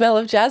of the smell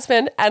of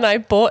jasmine, and I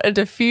bought a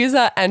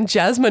diffuser and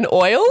jasmine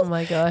oil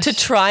my gosh. to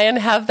try and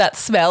have that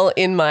smell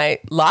in my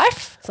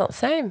life. It's not the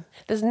same.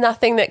 There's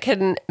nothing that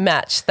can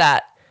match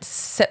that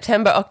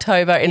September,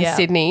 October in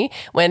Sydney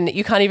when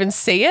you can't even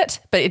see it,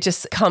 but it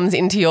just comes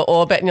into your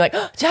orbit and you're like,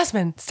 oh,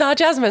 jasmine, star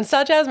jasmine,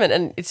 star jasmine.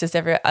 And it's just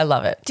everywhere. I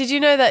love it. Did you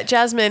know that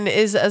jasmine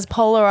is as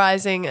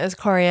polarising as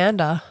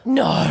coriander?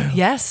 No.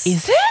 Yes.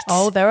 Is it?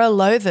 Oh, there are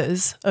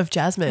loathers of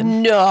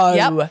jasmine. No.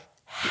 Yep.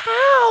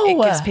 How?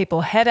 It gives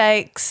people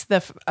headaches.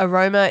 The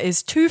aroma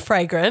is too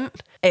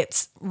fragrant.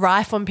 It's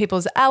rife on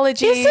people's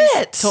allergies. Is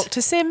it? Talk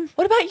to Sim.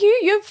 What about you?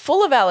 You're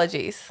full of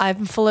allergies.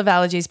 I'm full of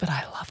allergies, but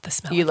I love the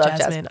smell You of love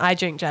jasmine. jasmine. I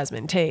drink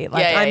jasmine tea.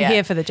 Like Yeah, yeah, I'm yeah.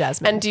 here for the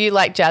jasmine. And do you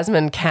like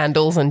jasmine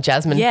candles and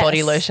jasmine Yes.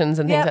 body lotions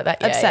and things Yep, like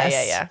that? Yeah,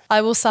 obsessed. yeah.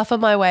 I will suffer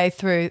my way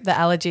through the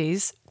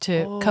allergies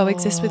to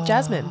coexist with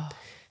jasmine.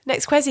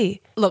 Next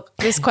quizzy. Look,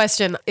 this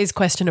question is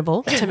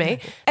questionable to me.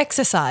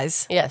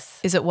 Exercise. Yes.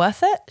 Is it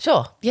worth it?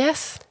 Sure.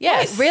 Yes.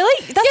 Yes. Wait,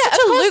 really? That's Yeah, such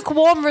of a course.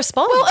 lukewarm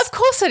response. Well, of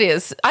course it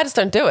is. I just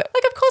don't do it.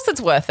 Like, of course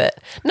it's worth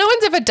it. No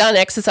one's ever done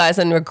exercise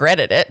and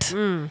regretted it.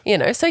 You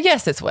know, so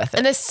yes, it's worth it.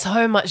 and there's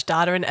so much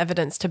data and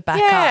evidence to back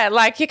yeah, up,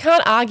 like you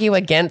can't argue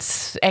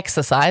against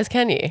exercise,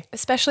 can you?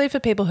 especially for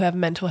people who have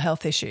mental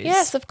health issues.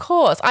 Yes, of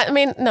course. I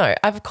mean, no,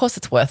 of course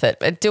it's worth it.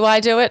 But do I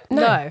do it?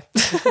 No.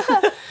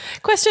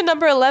 Question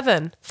number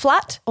 11.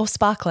 Flat or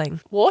sparkling?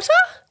 Water?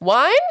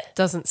 Wine?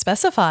 Doesn't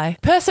specify.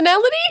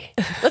 Personality?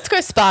 Let's go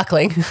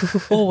sparkling.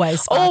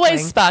 Always sparkling.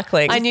 Always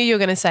sparkling. I knew you were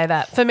going to say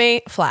that. For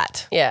me,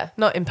 flat. Yeah.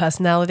 Not in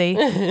personality,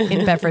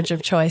 in beverage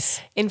of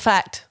choice. In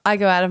fact, I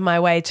go out of my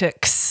way to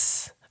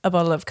a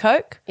bottle of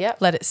Coke, Yep.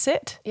 let it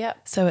sit,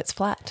 Yep. so it's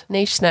flat.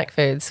 Niche snack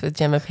foods with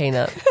Gemma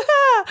Peanut.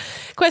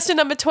 Question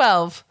number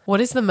 12. What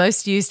is the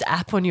most used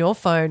app on your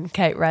phone,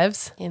 Kate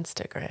Revs?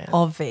 Instagram.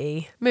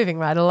 Obvi. Moving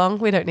right along.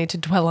 We don't need to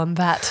dwell on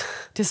that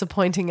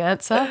disappointing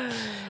answer.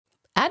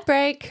 Ad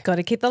break. Got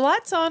to keep the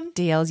lights on.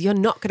 DLs, you're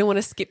not going to want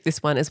to skip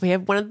this one as we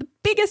have one of the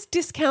biggest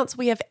discounts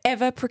we have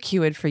ever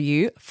procured for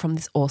you from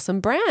this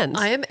awesome brand.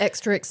 I am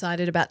extra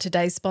excited about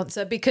today's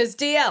sponsor because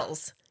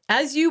DLs,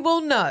 as you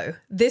will know,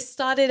 this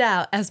started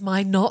out as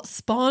my not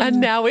spawn. and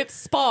now it's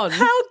Spawn.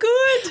 how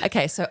good.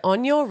 Okay, so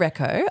on your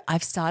reco,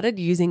 I've started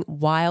using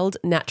Wild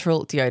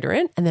natural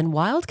deodorant, and then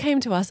Wild came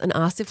to us and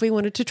asked if we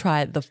wanted to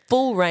try the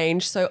full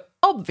range. So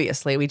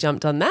obviously we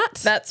jumped on that.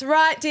 That's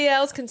right,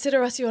 DLs.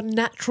 Consider us your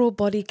natural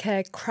body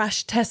care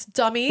crash test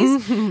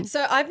dummies.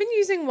 So I've been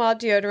using Wild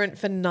deodorant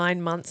for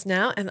 9 months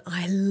now, and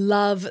I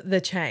love the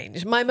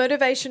change. My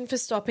motivation for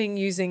stopping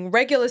using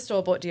regular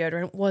store-bought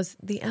deodorant was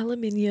the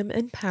aluminium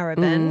and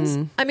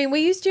parabens. I mean,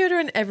 we use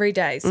deodorant every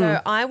day, so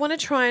I want to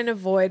try and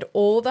avoid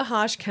all the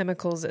harsh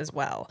chemicals as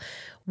well.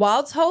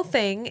 Wild's whole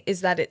thing is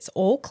that it's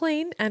all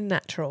clean and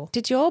natural.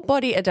 Did your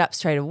body adapt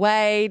straight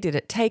away? Did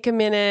it take a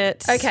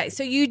minute? Okay,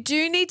 so you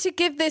do need to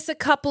give this a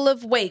couple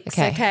of weeks,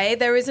 okay?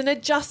 There is an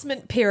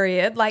adjustment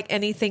period like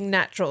anything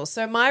natural.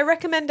 So my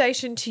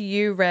recommendation to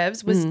you,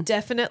 Revs, was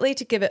definitely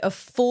to give it a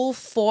full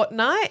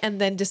fortnight and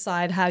then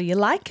decide how you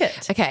like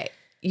it. Okay,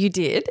 you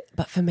did,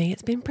 but for me,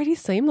 it's been pretty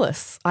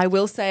seamless. I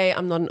will say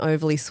I'm not an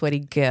overly sweaty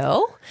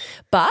girl,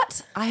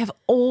 but I have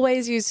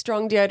always used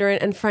strong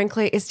deodorant, and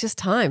frankly, it's just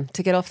time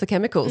to get off the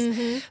chemicals.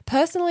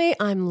 Personally,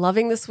 I'm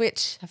loving the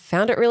switch. I've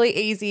found it really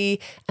easy,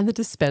 and the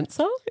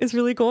dispenser is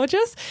really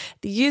gorgeous.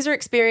 The user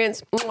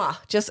experience,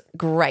 just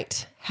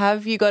great.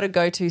 Have you got a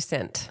go-to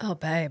scent? Oh,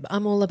 babe,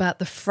 I'm all about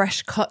the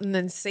fresh cotton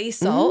and sea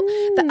salt.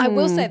 I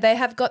will say they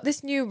have got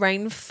this new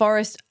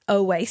rainforest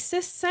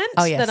oasis scent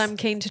Oh, yes. that I'm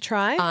keen to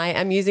try. I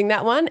am using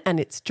that one, and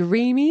it's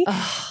dreamy,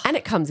 and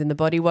it comes in the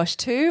body wash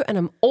too, and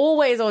I'm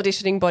always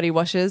auditioning body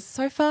washes.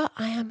 So far,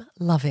 I am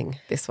loving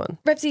this one.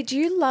 Revsy, do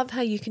you love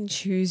how you can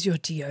choose your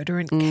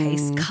deodorant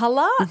case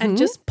color and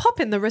just pop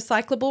in the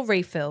recyclable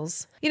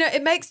refills? You know,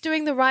 it makes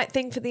doing the right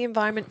thing for the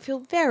environment feel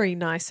very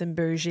nice and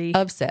bougie.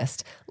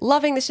 Obsessed.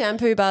 Loving the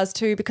shampoo bars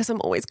too, because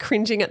I'm always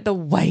cringing at the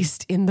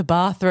waste in the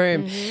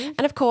bathroom.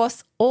 And of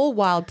course, all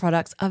Wild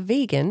products are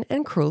vegan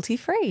and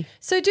cruelty-free.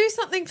 So do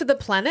something for the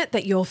planet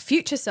that your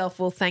future self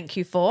will thank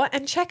you for,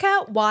 and check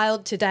out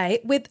Wild today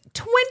with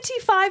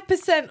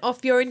 25%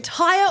 off your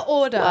entire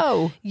order.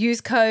 Whoa.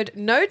 Use code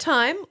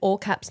NOTIME, all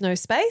caps no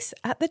space,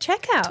 at the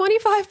checkout.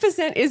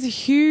 25%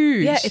 is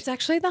huge. Yeah, it's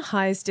actually the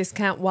highest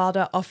discount Wild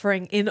are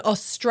offering in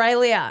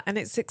Australia, and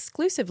it's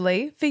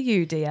exclusively for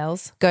you,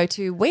 DLs. Go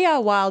to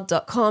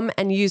wearewild.com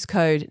and use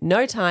code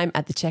NOTIME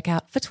at the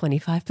checkout for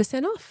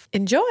 25% off.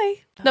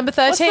 Enjoy. Number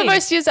 13. What's the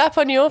most used app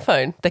on your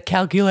phone? The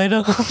calculator.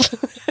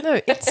 No,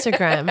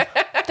 Instagram.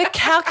 The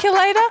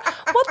calculator?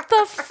 What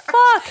the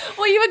fuck?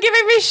 Well, you were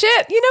giving me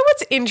shit. You know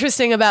what's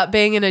interesting about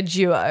being in a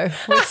duo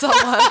with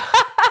someone?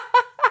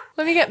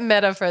 Let me get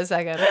meta for a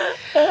second.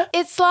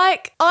 It's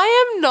like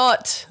I am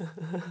not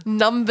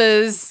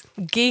numbers,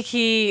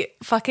 geeky,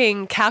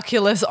 fucking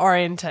calculus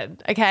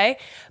oriented, okay?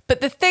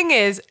 But the thing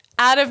is,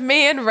 out of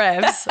me and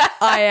Revs,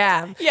 I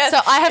am. Yes. So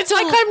I have it's to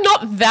like I'm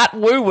not that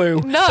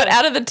woo-woo. No. But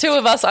out of the two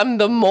of us, I'm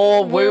the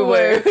more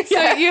woo-woo.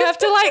 So you have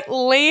to like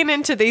lean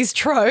into these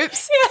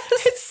tropes.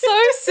 Yes. It's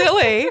so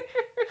silly.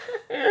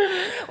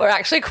 We're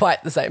actually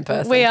quite the same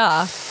person. We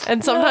are.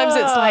 And sometimes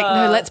it's like,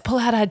 no, let's pull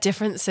out our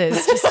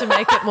differences just to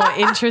make it more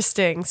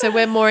interesting. So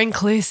we're more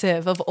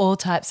inclusive of all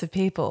types of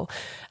people.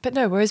 But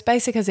no, we're as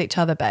basic as each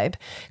other, babe.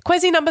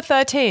 Quizzy number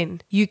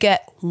 13. You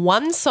get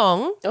one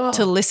song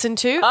to listen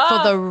to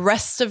for the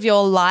rest of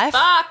your life.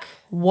 Fuck.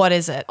 What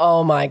is it?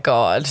 Oh my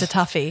God. It's a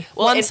toughie.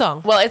 Well, One it-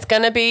 song. Well, it's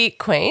going to be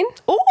Queen.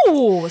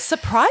 Ooh,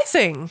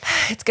 surprising.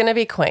 It's going to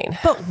be Queen.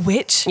 But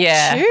which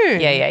Yeah. tune?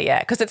 Yeah.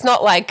 Because it's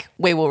not like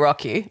We Will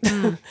Rock You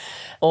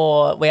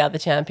or We Are the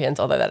Champions,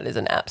 although that is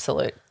an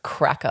absolute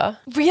cracker.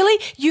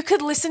 Really? You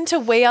could listen to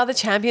We Are the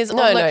Champions?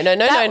 No.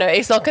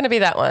 It's not going to be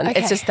that one. Okay.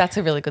 It's just that's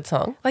a really good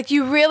song. Like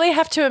you really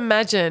have to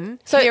imagine.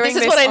 So hearing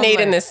this is what I on need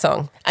in loop. this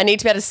song. I need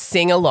to be able to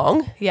sing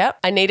along. Yep.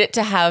 I need it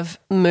to have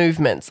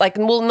movements. Like,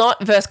 well,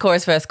 not verse,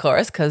 chorus,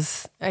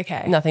 because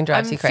Okay. nothing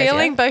drives I'm you crazy.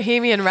 feeling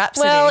Bohemian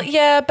Rhapsody. Well,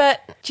 yeah, but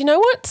do you know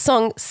what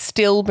song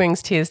still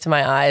brings tears to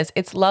my eyes?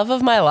 It's Love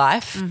of My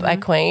Life by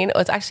Queen,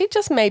 or it's actually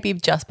just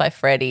by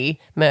Freddie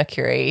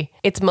Mercury.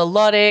 It's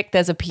melodic,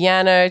 there's a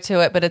piano to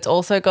it, but it's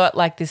also got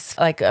like this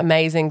like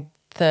amazing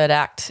third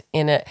act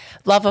in it.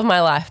 Love of My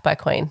Life by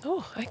Queen.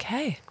 Oh,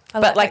 okay.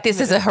 But like this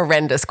is a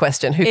horrendous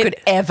question. Who could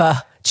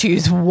ever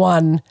choose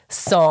one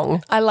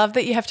song? I love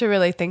that you have to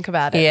really think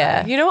about it.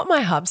 Yeah. though. You know what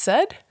my hub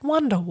said?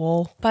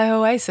 Wonderwall by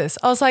Oasis.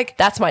 I was like,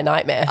 That's my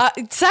nightmare.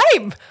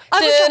 same. I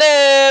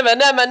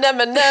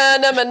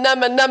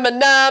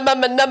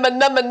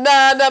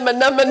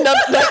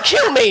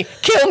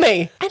Kill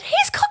me. And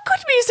he's got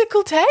good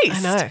musical taste.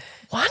 I know.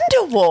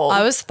 Wonderwall.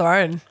 I was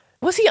thrown.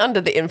 Was he under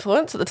the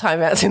influence at the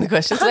time answering the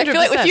questions? And I feel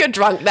like 100%. if you're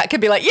drunk, that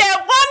could be like, yeah,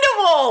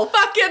 Wonderwall.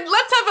 Fucking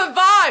let's have a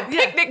vibe.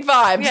 Yeah. Picnic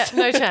vibes. Yeah,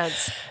 no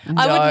chance.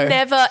 I No. would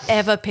never,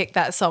 ever pick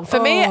that song. For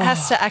me, it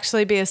has to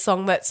actually be a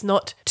song that's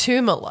not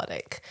too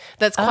melodic,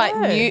 that's quite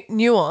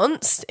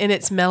nuanced in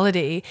its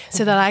melody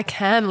so that I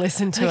can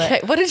listen to Okay,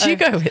 it. what did you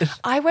go with?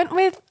 I went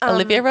with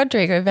Olivia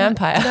Rodrigo,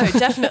 Vampire. No,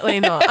 definitely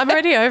not. I'm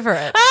already over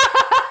it.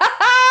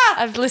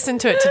 I've listened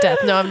to it to death.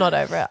 No, I'm not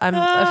over it. I'm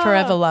a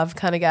forever love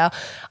kind of gal.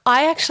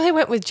 I actually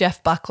went with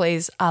Jeff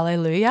Buckley's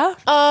Alleluia.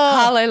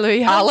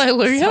 Hallelujah.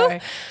 Hallelujah?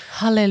 Sorry.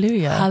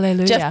 Hallelujah.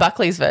 Hallelujah. Jeff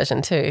Buckley's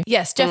version too.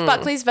 Yes, Jeff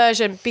Buckley's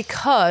version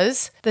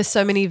because there's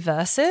so many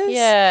verses.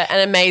 Yeah,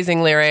 and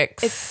amazing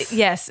lyrics.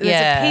 Yes, there's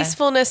Yeah. a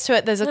peacefulness to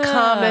it. There's a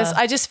calmness.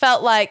 I just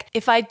felt like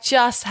if I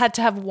just had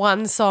to have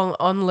one song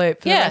on loop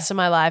for the Yeah. rest of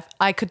my life,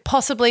 I could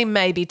possibly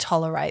maybe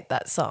tolerate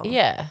that song.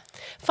 Yeah.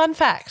 Fun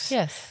fact.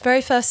 Yes.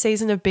 Very first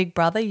season of Big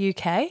Brother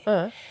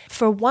UK.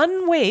 For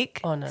 1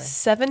 week, Oh, no.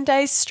 7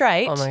 days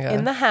straight Oh, my God.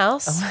 in the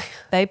house,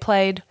 they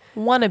played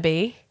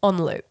Wannabe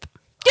on loop.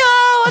 Yo,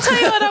 I'll tell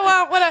you what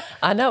I want.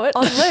 I know it.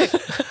 On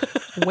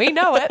loop. We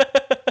know it.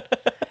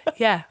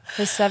 Yeah,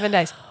 for 7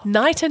 days.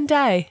 Night and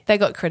day. They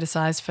got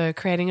criticised for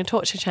creating a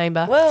torture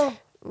chamber. Well,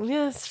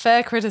 Yes,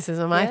 fair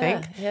criticism, I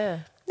think. Yeah.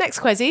 Next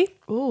Quizzy.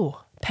 Ooh,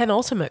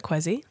 penultimate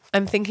Quizzy.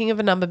 I'm thinking of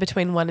a number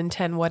between 1 and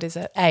 10. What is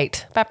it?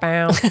 8.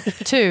 Bow.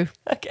 2.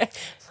 Okay.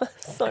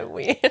 So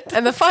weird.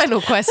 And the final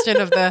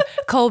question of the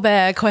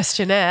Colbert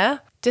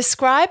questionnaire.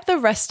 Describe the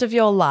rest of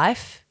your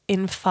life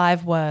in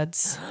 5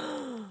 words.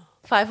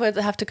 5 words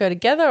that have to go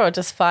together or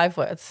just 5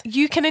 words?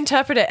 You can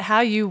interpret it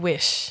how you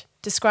wish.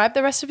 Describe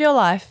the rest of your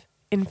life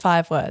in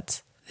 5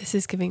 words. This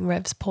is giving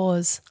Revs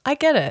pause. I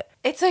get it.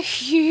 It's a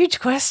huge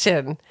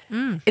question.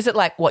 Is it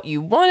like what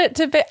you want it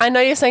to be? I know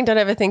you're saying don't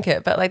overthink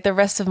it, but like the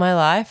rest of my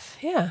life?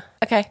 Yeah.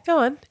 Okay. Go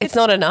on. It's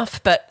not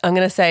enough, but I'm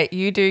going to say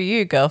you do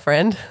you,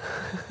 girlfriend.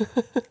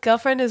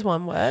 Girlfriend is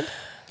one word.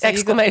 So you got-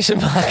 Exclamation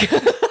mark.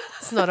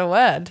 It's not a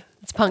word.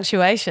 It's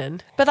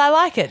punctuation. But I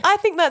like it. I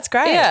think that's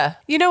great. Yeah.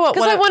 You know what?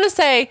 Because I want to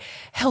say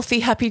healthy,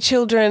 happy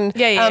children,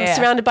 Yeah.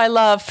 surrounded by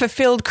love,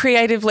 fulfilled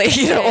creatively,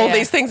 all yeah.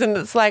 these things. And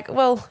it's like,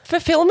 well,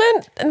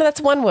 fulfillment, and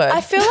that's one word.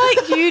 I feel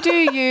like you do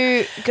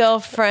you,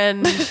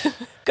 girlfriend,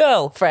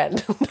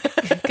 Girlfriend.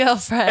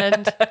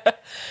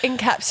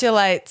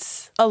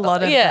 encapsulates a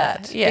lot of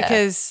that. Yeah.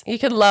 Because you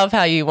can love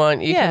how you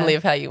want, you Yeah. can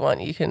live how you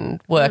want, you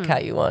can work how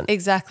you want.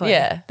 exactly.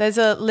 Yeah. There's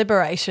a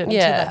liberation to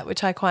Yeah. that,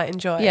 which I quite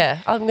enjoy. Yeah,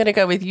 I'm going to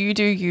go with you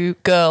do you,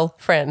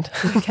 girlfriend.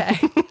 Okay,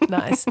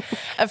 nice.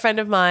 A friend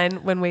of mine,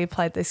 when we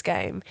played this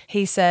game,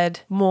 he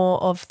said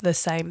more of the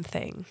same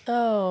thing,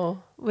 Oh.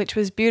 which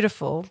was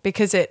beautiful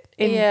because it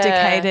Yeah.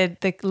 indicated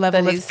the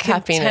level That of his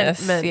happiness,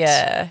 contentment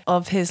yeah.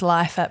 of his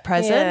life at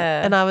present.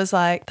 Yeah. And I was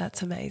like,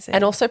 that's amazing.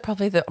 And also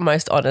probably the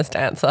most honest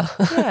answer.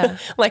 Yeah.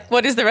 Like,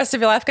 what is the rest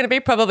of your life going to be?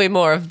 Probably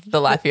more of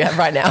the life you have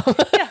right now.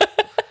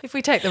 if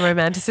we take the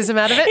romanticism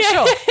out of it,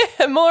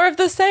 sure. More of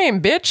the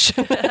same, bitch.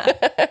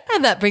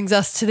 And that brings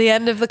us to the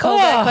end of the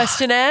Colbert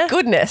questionnaire.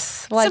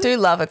 Goodness. Well, I do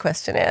love a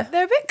questionnaire.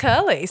 They're a bit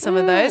curly, some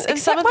of those. And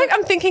some Except of like them,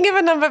 I'm thinking of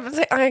a number.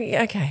 But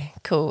okay,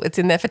 cool. It's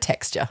in there for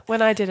texture.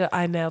 when I did it,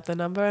 I nailed the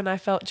number and I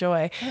felt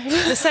joy.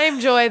 The same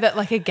joy that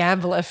like a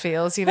gambler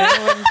feels, you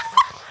know,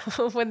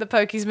 when the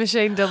pokies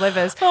machine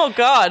delivers. Oh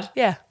God.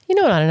 Yeah. You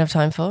know what I don't have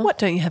time for? What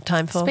don't you have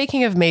time for?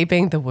 Speaking of me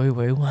being the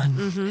woo-woo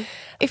one,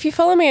 if you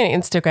follow me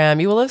on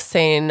Instagram, you will have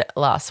seen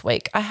last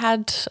week I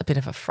had a bit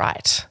of a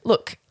fright.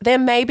 Look, there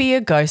may be a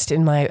ghost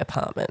in my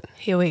apartment.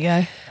 Here we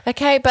go.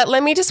 Okay, but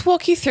let me just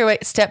walk you through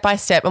it step by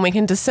step and we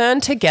can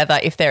discern together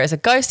if there is a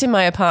ghost in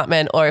my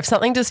apartment or if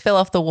something just fell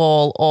off the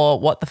wall or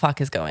what the fuck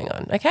is going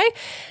on, okay?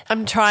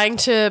 I'm trying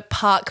to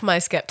park my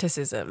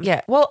skepticism.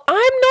 Yeah, well, I'm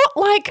not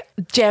like,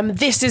 Jem,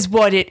 this is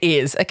what it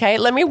is, okay?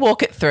 Let me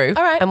walk it through.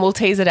 All right. And we'll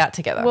tease it out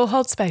together. We'll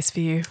hold space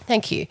for you.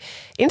 Thank you.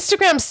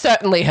 Instagram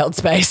certainly held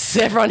space.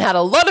 Everyone had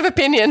a lot of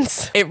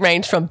opinions. It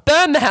ranged from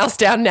burn the house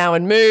down now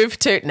and move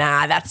to,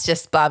 nah, that's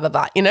just blah, blah,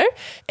 blah, you know?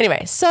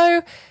 Anyway,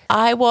 so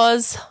I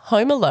was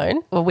home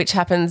alone, which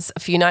happens a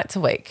few nights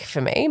a week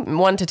for me.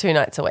 1 to 2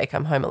 nights a week,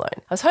 I'm home alone.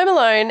 I was home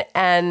alone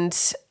and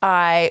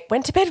I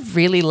went to bed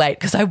really late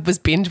because I was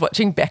binge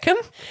watching Beckham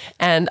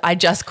and I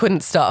just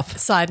couldn't stop.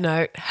 Side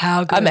note,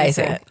 how good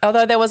Amazing. is it?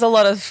 Although there was a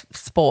lot of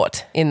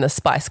sport in the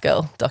Spice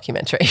Girl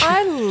documentary.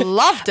 I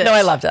loved it. No,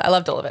 I loved it. I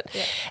loved all of it.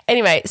 Yeah.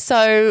 Anyway,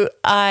 so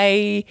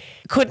I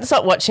couldn't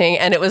stop watching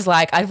and it was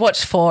like I'd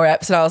watched 4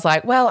 eps and I was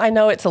like, well, I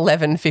know it's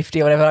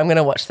 11:50 or whatever. I'm going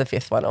to watch the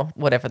 5th one or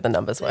whatever the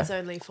numbers were. There's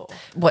only 4.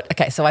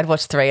 Okay, so I'd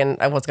watched 3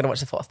 and I was going to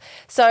watch the 4th.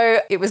 So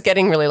it was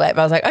getting really late,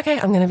 but I was like, okay,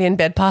 I'm going to be in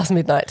bed past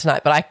midnight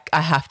tonight, but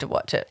I have to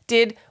watch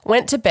it.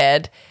 Went to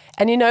bed.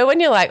 And you know when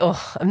you're like,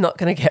 oh, I'm not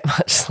going to get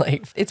much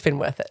sleep. It's been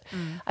worth it.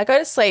 I go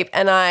to sleep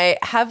and I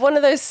have one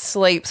of those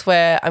sleeps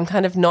where I'm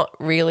kind of not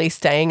really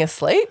staying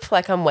asleep.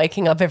 Like I'm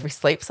waking up every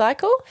sleep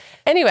cycle.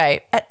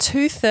 Anyway, at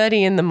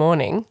 2:30 in the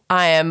morning,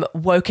 I am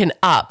woken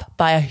up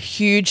by a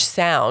huge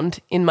sound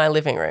in my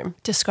living room.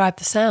 Describe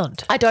the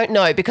sound. I don't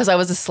know because I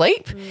was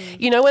asleep.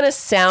 You know when a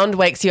sound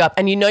wakes you up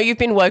and you know you've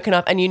been woken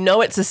up and you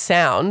know it's a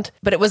sound,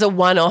 but it was a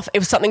one-off. It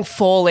was something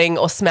falling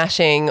or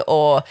smashing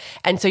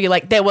and so you're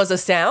like, there was a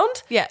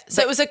sound? Yeah.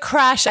 So it was a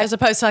crash as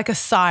opposed to like a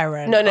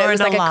siren. No, or it was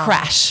an like alarm. a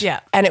crash. Yeah.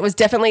 And it was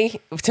definitely,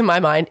 to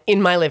my mind,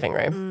 in my living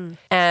room.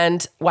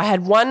 And I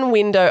had one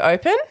window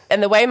open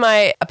and the way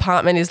my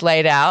apartment is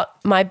laid out,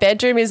 my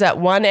bedroom is at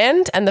one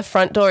end and the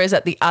front door is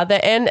at the other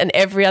end and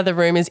every other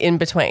room is in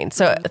between.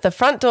 So the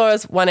front door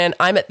is one end,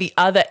 I'm at the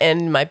other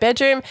end in my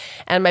bedroom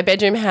and my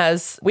bedroom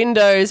has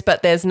windows,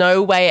 but there's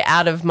no way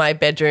out of my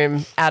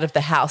bedroom, out of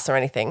the house or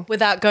anything.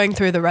 Without going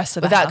through the rest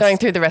of the house. Without going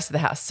through the rest of the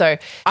house. So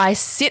I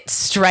sit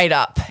straight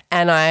up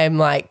and I'm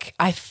like,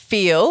 I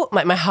feel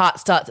like my heart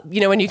starts,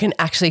 you know, when you can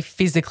actually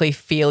physically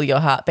feel your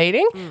heart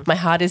beating. My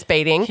heart is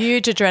beating.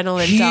 Huge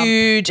adrenaline dump.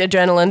 Huge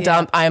adrenaline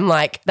dump. I'm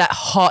like that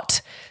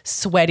hot,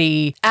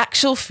 sweaty,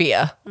 actual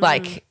fear.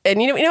 Like,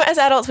 and you know, as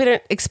adults, we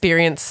don't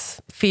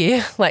experience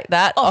fear like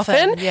that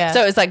often. Yeah.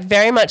 So it was like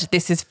very much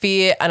this is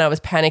fear and I was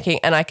panicking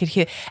and I could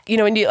hear, you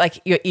know, when you like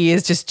your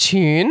ears just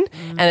tune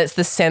and it's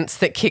the sense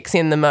that kicks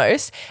in the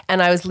most.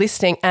 And I was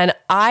listening and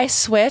I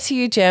swear to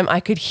you, Jem, I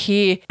could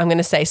hear, I'm going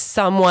to say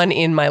someone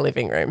in my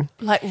living room.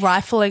 Like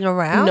rifling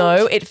around?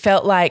 No, it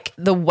felt like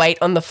the weight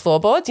on the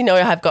floorboards. You know,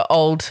 I've got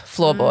old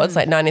floorboards,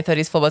 like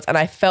 1930s floorboards, and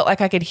I felt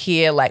like I could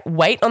hear like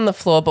weight on the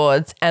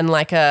floorboards and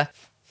like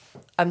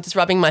I'm just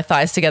rubbing my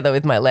thighs together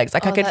with my legs.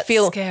 Like I could that's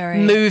feel scary.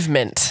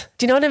 movement.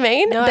 Do you know what I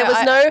mean? No, there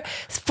was no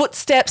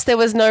footsteps. There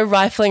was no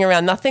rifling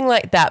around, nothing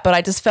like that. But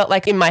I just felt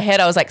like in my head,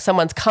 I was like,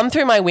 someone's come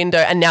through my window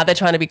and now they're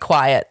trying to be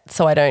quiet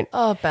so I don't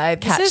Oh,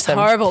 babe, catch this is them.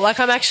 horrible. Like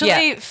I'm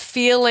actually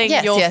feeling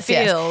your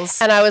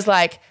feels. And I was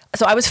like,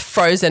 so I was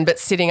frozen but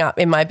sitting up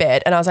in my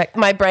bed and I was like,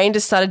 my brain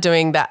just started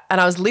doing that and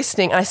I was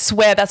listening and I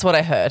swear that's what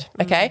I heard,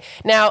 okay?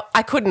 Now,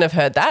 I couldn't have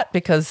heard that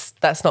because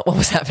that's not what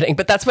was happening,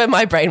 but that's where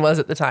my brain was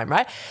at the time,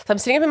 right? So I'm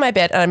sitting up in my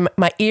bed and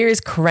my ear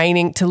is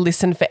craning to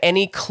listen for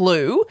any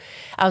clue.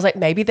 I was like,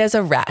 maybe there's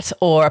a rat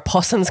or a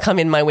possum's come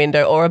in my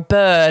window or a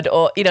bird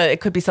or, you know, it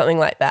could be something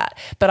like that.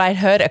 But I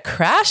heard a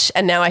crash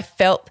and now I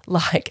felt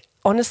like,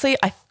 honestly,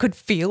 I could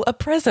feel a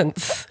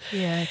presence.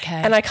 Yeah, okay.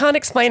 And I can't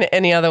explain it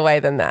any other way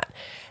than that.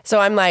 So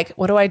I'm like,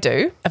 what do I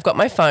do? I've got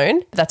my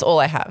phone. That's all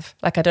I have.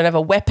 Like I don't have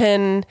a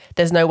weapon.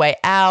 There's no way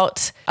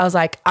out. I was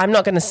like, I'm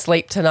not going to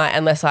sleep tonight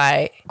unless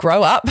I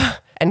grow up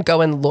and go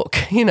and look,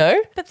 you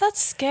know? But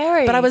that's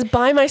scary. But I was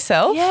by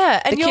myself.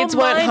 Yeah, and the your kids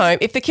weren't mind- home.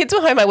 If the kids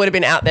were home, I would have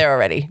been out there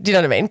already. Do you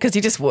know what I mean? Because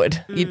you just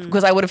would.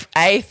 Because I would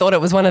have, thought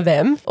it was one of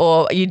them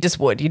or you just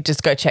would. You'd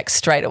just go check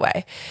straight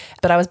away.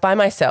 But I was by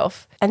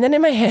myself. And then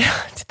in my head,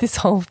 I did this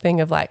whole thing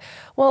of like,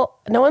 well,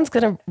 no one's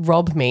going to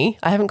rob me.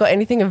 I haven't got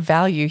anything of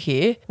value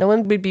here. No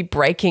one would be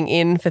breaking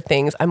in for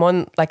things. I'm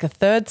on like a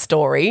 3rd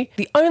story.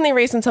 The only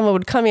reason someone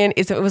would come in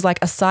is if it was like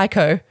a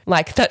psycho,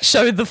 like that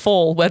showed The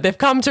Fall where they've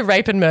come to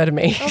rape and murder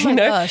me. Oh my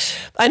gosh.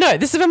 I know.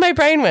 This is where my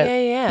brain went.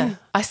 Yeah.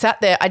 I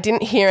sat there. I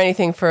didn't hear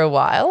anything for a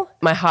while.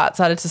 My heart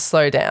started to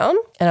slow down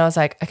and I was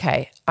like,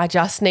 okay, I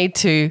just need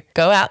to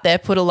go out there,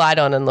 put a light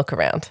on and look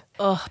around.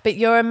 Oh, but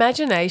your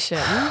imagination...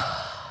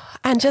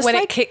 And just when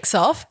like, it kicks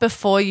off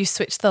before you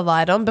switch the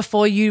light on,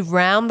 before you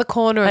round the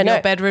corner of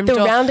your bedroom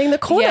door. rounding the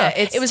corner. Yeah,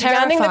 it was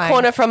rounding the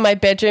corner from my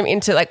bedroom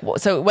into like,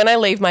 so when I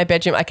leave my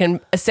bedroom, I can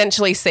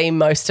essentially see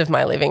most of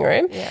my living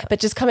room. Yeah. But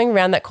just coming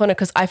around that corner,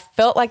 because I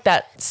felt like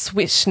that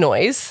swish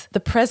noise, the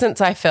presence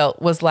I felt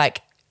was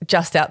like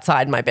just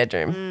outside my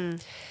bedroom.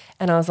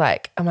 And I was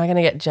like, am I going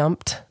to get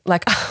jumped?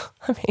 Like,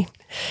 I mean,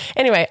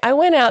 anyway, I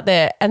went out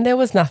there and there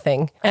was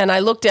nothing. And I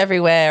looked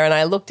everywhere and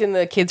I looked in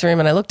the kids' room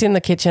and I looked in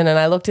the kitchen and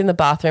I looked in the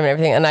bathroom and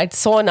everything and I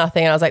saw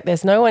nothing. And I was like,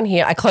 there's no one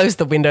here. I closed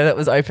the window that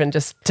was open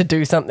just to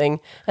do something.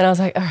 And I was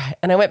like, all right.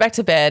 And I went back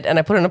to bed and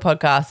I put on a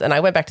podcast and I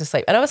went back to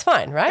sleep and I was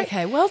fine, right?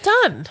 Okay, well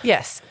done.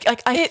 Yes.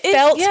 Like I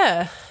felt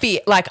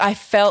fear. Like I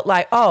felt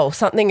like, oh,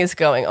 something is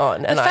going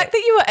on. The fact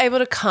that you were able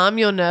to calm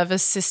your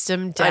nervous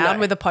system down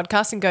with a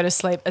podcast and go to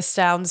sleep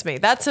astounds me.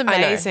 That's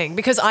amazing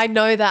because I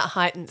know that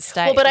heightened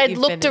state. Well, but I'd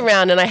looked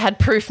around and I had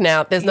proof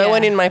now. There's no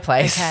one in my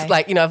place. Okay.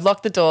 Like, I've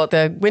locked the door,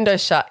 the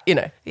window's shut,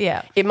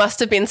 Yeah. It must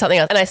have been something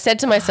else. And I said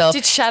to myself,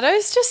 did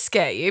shadows just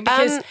scare you?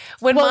 Because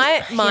when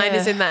my mind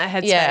is in that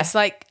headspace,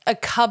 like a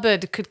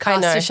cupboard could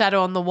cast a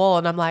shadow on the wall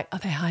and I'm like, are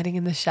they hiding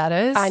in the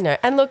shadows? I know.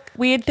 And look,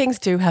 weird things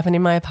do happen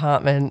in my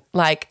apartment.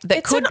 Like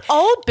it's an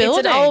old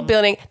building. It's an old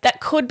building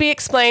that could be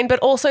explained, but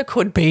also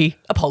could be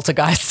a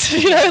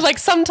poltergeist. Like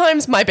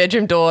sometimes my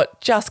bedroom door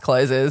just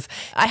closes.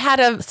 I had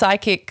a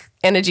psychic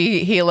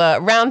energy healer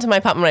round to my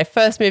apartment when I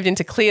first moved in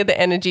to clear the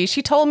energy.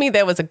 She told me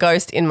there was a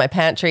ghost in my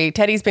pantry.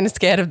 Teddy's been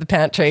scared of the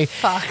pantry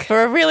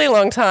for a really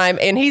long time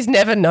and he's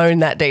never known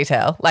that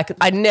detail. Like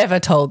I never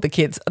told the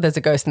kids there's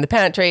a ghost in the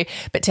pantry,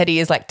 but Teddy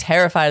is like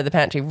terrified of the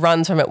pantry,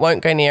 runs from it,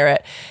 won't go near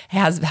it. He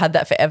has had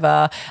that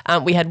forever.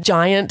 We had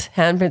giant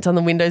handprints on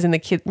the windows in the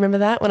kids. Remember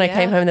that? When I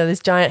came home, there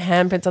was giant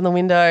handprints on the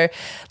window.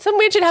 Some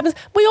weird shit happens.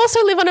 We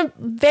also live on a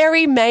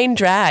very main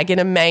drag in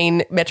a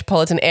main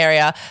metropolitan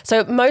area.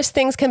 So most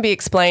things can be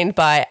explained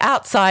by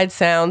outside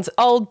sounds,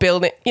 old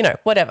building,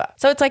 whatever.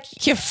 So it's like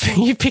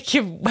you pick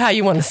how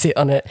you want to sit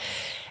on it.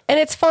 And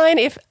it's fine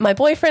if my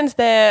boyfriend's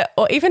there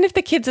or even if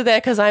the kids are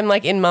there because I'm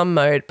like in mum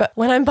mode. But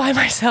when I'm by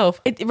myself,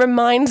 it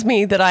reminds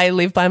me that I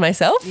live by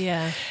myself.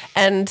 Yeah.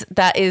 And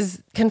that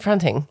is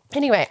confronting.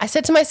 Anyway, I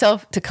said to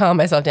myself to calm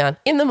myself down.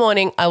 In the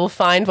morning, I will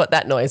find what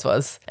that noise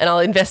was and I'll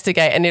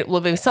investigate and it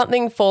will be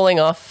something falling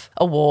off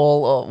a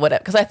wall or whatever.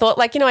 Because I thought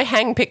I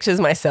hang pictures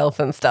myself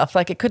and stuff.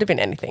 Like it could have been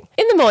anything.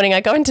 In the morning, I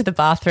go into the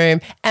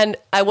bathroom and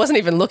I wasn't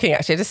even looking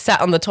actually. I just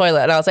sat on the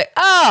toilet and I was like,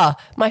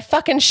 my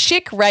fucking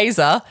chic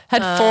razor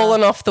had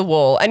fallen off the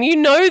wall. And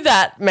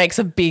that makes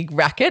a big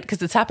racket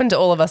because it's happened to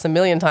all of us a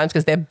million times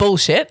because they're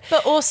bullshit.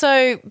 But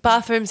also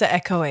bathrooms are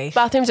echoey.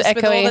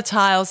 With all the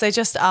tiles, they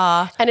just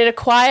are. And in a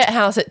quiet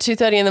house at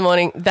 2:30 in the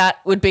morning,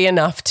 that would be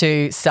enough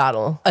to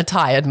startle a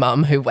tired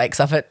mum who wakes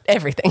up at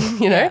everything,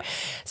 Yeah.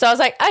 So I was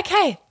like,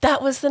 okay,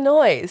 that was the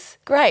noise.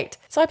 Great.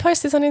 So I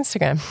post this on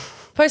Instagram.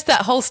 Post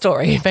that whole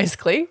story,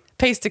 basically.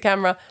 Piece to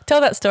camera, tell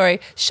that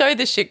story, show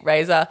the chic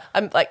razor.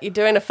 I'm like, you're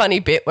doing a funny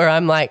bit where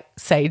I'm like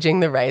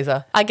saging the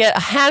razor. I get a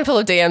handful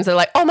of DMs that are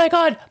like, oh my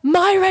God,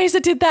 my razor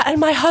did that and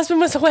my husband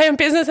was away on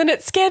business and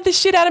it scared the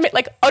shit out of me.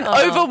 Like an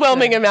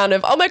overwhelming amount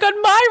of, oh my God,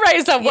 my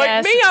razor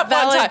woke me up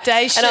one time.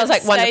 And I was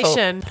like, wonderful.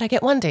 But I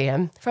get one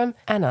DM from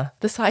Anna,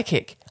 the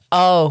psychic.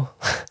 Oh,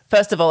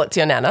 first of all, it's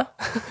your Nana.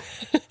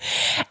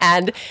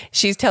 And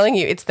she's telling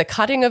you it's the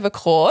cutting of a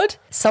cord.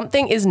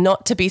 Something is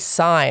not to be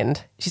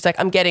signed. She's like,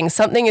 I'm getting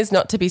something is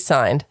not to be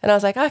signed. And I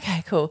was like,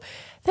 okay, cool.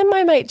 Then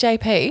my mate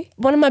JP,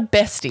 one of my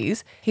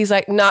besties, he's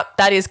like, nah,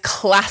 that is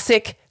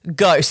classic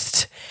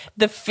ghost.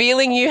 The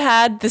feeling you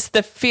had,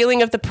 the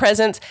feeling of the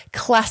presence,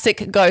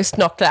 classic ghost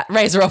knocked that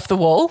razor off the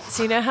wall.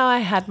 So you know how I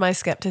had my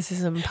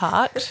skepticism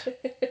parked?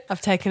 I've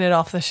taken it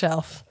off the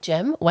shelf.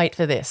 Jem, wait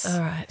for this.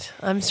 All right.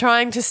 I'm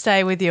trying to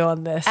stay with you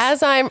on this.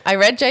 I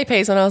read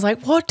JP's and I was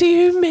like, what do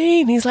you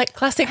mean? He's like,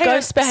 classic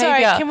ghost behavior.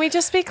 Sorry, can we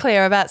just be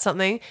clear about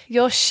something?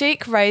 Your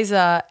chic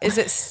razor, is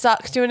it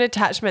stuck to an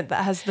attachment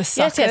that has the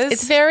suckers? Yes.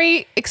 It's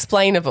very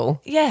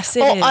explainable. Yes,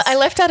 it is. I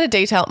left out a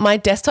detail. My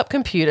desktop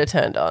computer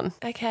turned on.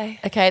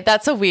 Okay,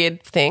 that's a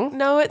weird thing.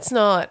 No, it's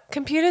not.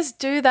 Computers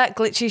do that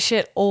glitchy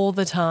shit all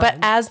the time. But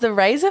as the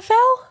razor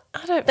fell?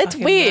 I don't It's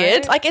fucking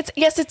weird. know. Like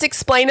it's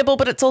explainable,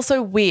 but it's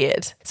also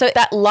weird. So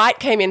that light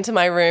came into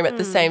my room at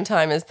the same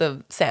time as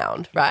the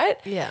sound, right?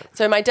 Yeah.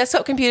 So my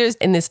desktop computer is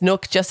in this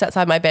nook just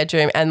outside my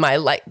bedroom and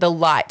the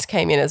light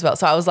came in as well.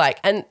 So I was like,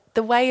 and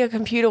the way your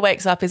computer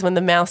wakes up is when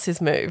the mouse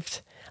is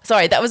moved.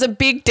 Sorry, that was a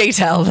big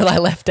detail that I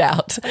left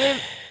out.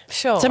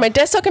 Sure. So my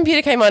desktop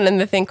computer came on and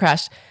the thing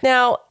crashed.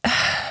 Now,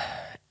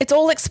 it's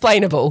all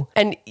explainable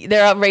and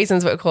there are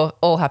reasons what could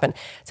all happen.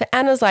 So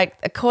Anna's like,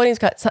 according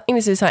to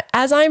something to do.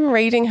 As I'm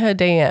reading her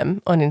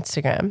DM on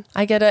Instagram,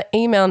 I get an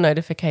email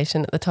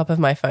notification at the top of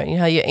my phone. You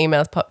know how your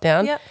emails pop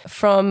down? Yep.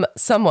 From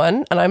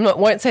someone, and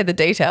won't say the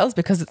details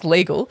because it's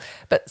legal,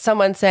 but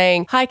someone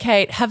saying, hi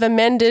Kate, have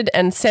amended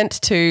and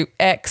sent to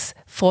X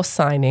for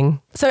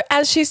signing. So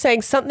as she's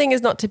saying something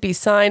is not to be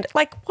signed,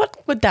 like what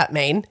would that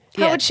mean?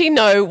 How would she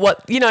know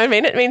what, you know what I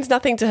mean? It means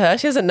nothing to her.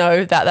 She doesn't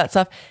know that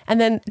stuff. And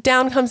then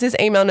down comes this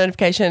email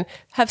notification,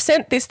 have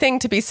sent this thing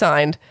to be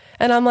signed.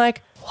 And I'm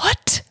like,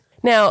 what?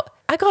 Now,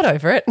 I got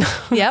over it.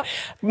 Yep.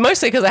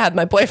 Mostly because I had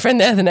my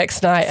boyfriend there the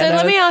next night. So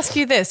let me ask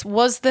you this.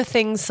 Was the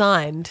thing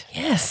signed?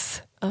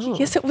 Yes. Oh.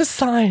 Yes, it was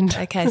signed.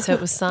 Okay, so it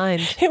was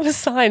signed. It was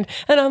signed.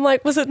 And I'm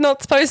like, was it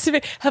not supposed to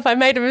be? Have I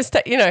made a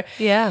mistake?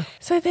 Yeah.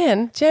 So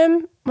then,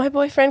 Jem, My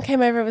boyfriend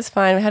came over. It was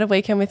fine. We had a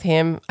weekend with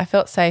him. I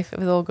felt safe. It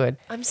was all good.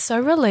 I'm so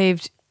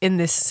relieved in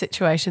this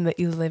situation that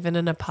you live in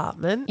an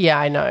apartment. Yeah,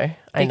 I know.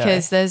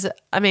 Because there's,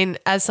 I mean,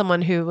 as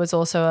someone who was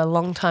also a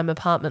long-time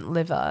apartment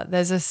liver,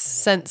 there's a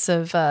sense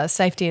of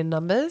safety in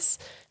numbers,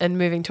 and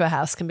moving to a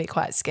house can be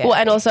quite scary. Well,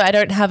 and also I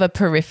don't have a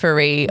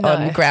periphery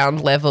on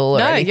ground level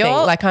or anything.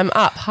 Like I'm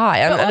up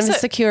high. I'm in a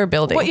secure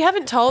building. What you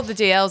haven't told the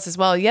DLs as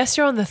well, yes,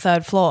 you're on the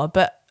 3rd floor,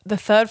 but the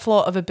 3rd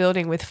floor of a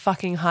building with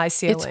fucking high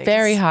ceilings. It's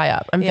very high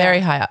up. I'm very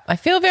high up. I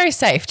feel very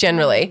safe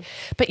generally.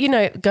 But, you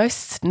know,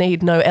 ghosts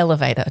need no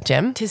elevator,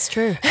 Gem. Tis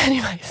true.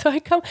 Anyway,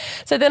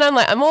 so then I'm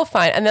like, I'm all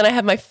fine. And then I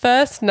have my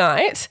first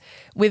night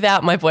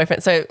without my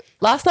boyfriend. So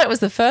last night was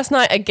the first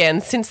night again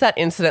since that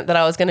incident that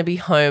I was going to be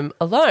home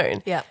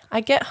alone. Yeah.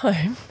 I get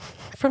home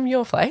from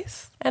your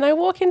place and I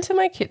walk into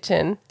my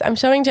kitchen. I'm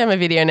showing Gem a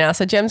video now,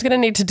 so Gem's going to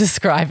need to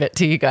describe it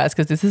to you guys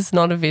because this is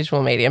not a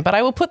visual medium, but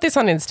I will put this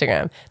on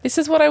Instagram. This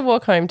is what I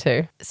walk home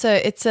to. So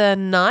it's a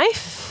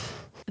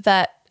knife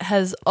that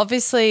has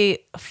obviously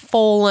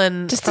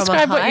fallen Just from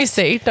describe a what you height.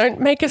 see.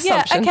 Don't make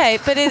assumptions. Yeah, okay,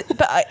 but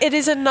it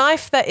is a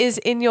knife that is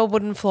in your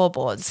wooden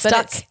floorboards. Stuck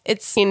But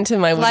it's into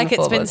my wooden like it's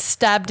been floorboards.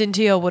 stabbed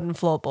into your wooden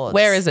floorboards.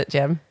 Where is it,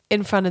 Gem?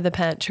 In front of the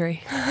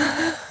pantry.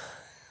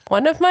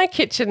 One of my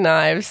kitchen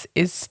knives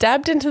is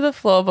stabbed into the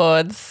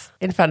floorboards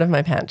in front of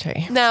my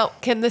pantry. Now,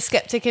 can the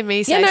skeptic in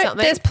me say something?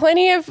 There's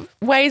plenty of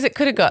ways it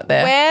could have got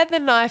there. Where the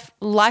knife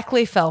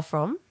likely fell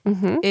from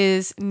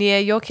is near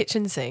your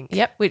kitchen sink,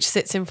 which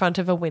sits in front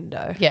of a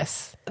window.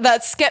 Yes.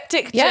 That's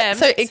skeptic Yeah, Gem.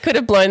 so it could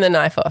have blown the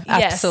knife off.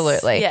 Yes,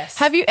 Absolutely. yes.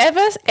 Have you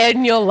ever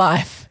in your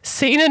life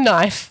seen a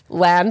knife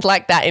land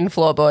like that in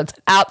floorboards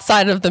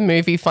outside of the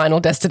movie Final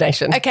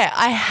Destination? Okay,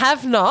 I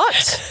have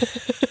not,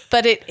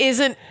 but it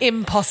isn't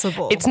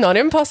impossible. It's not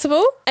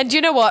impossible. And you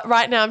know what?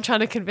 Right now I'm trying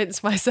to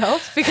convince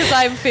myself because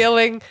I'm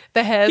feeling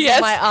the hairs Yes,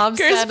 on my arms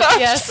stand up. goosebumps.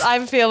 Yes,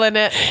 I'm feeling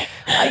it.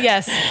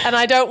 Yes. And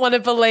I don't want to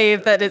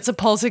believe that it's a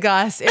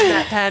poltergeist in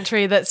that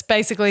pantry that's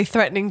basically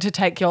threatening to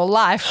take your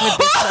life with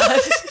this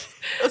knife.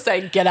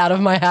 Saying, get out of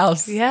my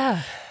house.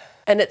 Yeah.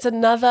 And it's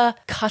another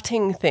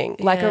cutting thing,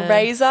 like a Yeah.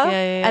 razor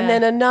Yeah. and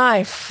then a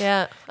knife.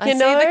 Yeah. I You see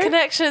know? the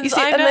connections. You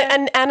see- I and know.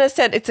 and Anna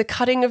said it's a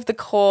cutting of the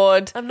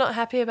cord. I'm not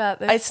happy about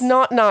this. It's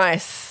not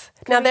nice.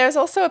 Now, there's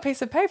also a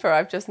piece of paper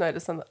I've just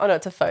noticed on the... Oh, no,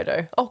 it's a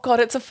photo. Oh, God,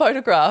 it's a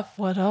photograph.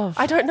 What of?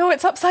 I don't know.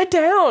 It's upside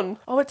down.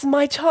 Oh, it's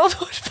my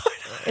childhood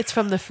photo. It's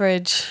from the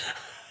fridge.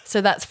 So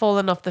that's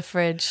fallen off the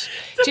fridge.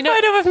 It's a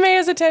photo of me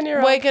as a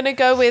 10-year-old. We're going to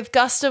go with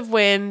gust of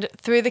wind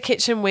through the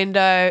kitchen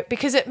window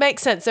because it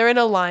makes sense. They're in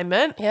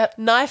alignment. Yep.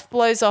 Knife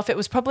blows off. It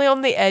was probably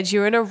on the edge.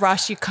 You were in a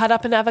rush. You cut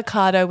up an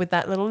avocado with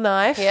that little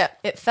knife. Yep.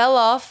 It fell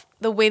off.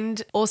 The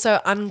wind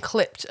also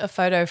unclipped a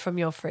photo from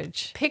your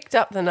fridge. Picked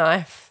up the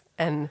knife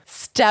and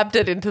stabbed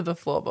it into the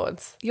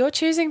floorboards. You're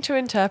choosing to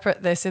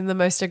interpret this in the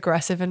most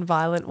aggressive and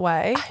violent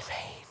way. I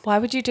mean, Why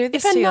would you do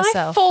this if to a knife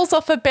yourself? falls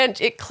off a bench,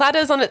 it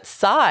clatters on its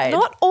side.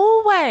 Not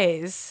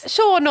always.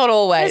 Sure, not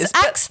always. There's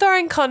but- axe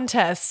throwing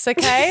contests,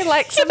 okay?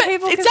 Like Yeah, some but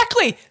people can-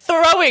 exactly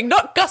throwing,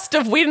 not gust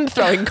of wind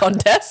throwing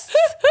contests.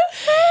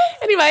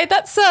 Anyway,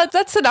 that's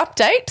an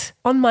update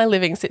on my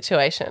living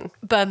situation.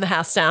 burn the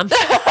house down.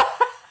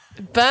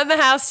 Burn the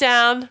house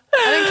down.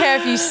 I don't care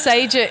if you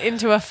sage it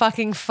into a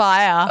fucking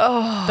fire.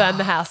 Burn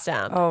the house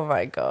down. Oh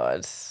my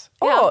God.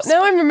 Yeah, Oh, I'm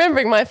now I'm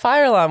remembering my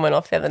fire alarm went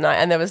off the other night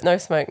and there was no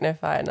smoke, no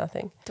fire,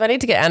 nothing. Do I need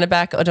to get Anna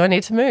back or do I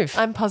need to move?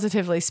 I'm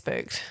positively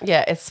spooked.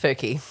 Yeah, it's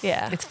spooky.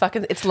 Yeah.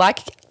 It's like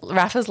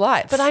Rafa's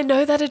lights. But I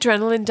know that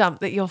adrenaline dump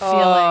that you're feeling.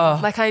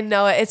 Like I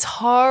know it. It's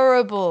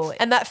horrible.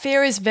 And that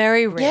fear is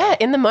very real. yeah,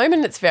 in the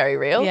moment it's very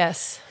real.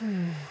 Yes.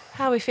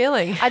 How are we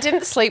feeling? I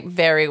didn't sleep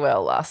very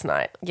well last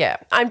night. Yeah.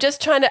 I'm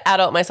just trying to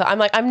adult myself. I'm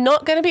like, I'm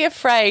not going to be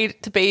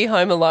afraid to be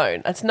home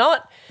alone. It's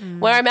not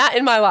where I'm at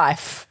in my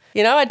life.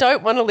 You know, I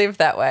don't want to live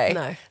that way.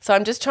 No. So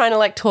I'm just trying to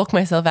like talk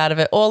myself out of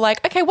it. Or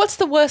like, okay, what's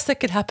the worst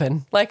that could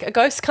happen? Like a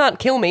ghost can't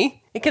kill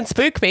me. It can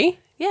spook me.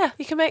 Yeah,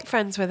 you can make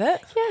friends with it.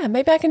 Yeah,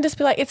 maybe I can just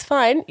be like, it's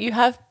fine. You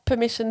have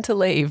permission to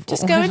leave.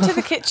 Just go into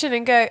the kitchen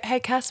and go, hey,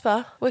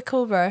 Casper, we're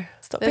cool, bro.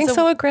 Stop being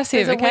so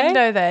aggressive, There's okay? a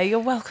window there. You're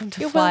welcome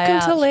to You're fly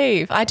welcome to out.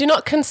 leave. I do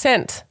not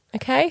consent,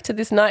 okay, to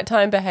this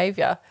nighttime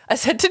behavior. I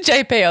said to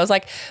JP, I was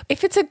like,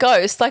 if it's a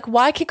ghost, like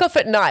why kick off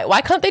at night?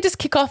 Why can't they just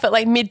kick off at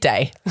like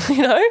midday?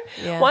 You know?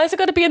 Yeah. Why has it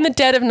got to be in the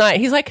dead of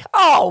night? He's like,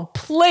 oh,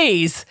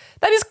 please.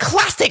 That is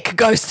classic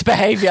ghost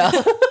behavior.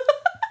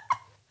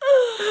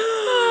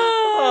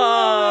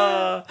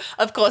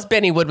 Of course,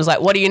 Benny Wood was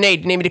like, what do you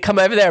need? You need me to come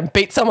over there and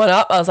beat someone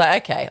up? I was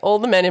like, okay, all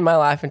the men in my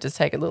life and just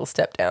take a little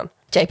step down.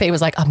 JP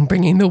was like, I'm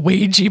bringing the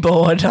Ouija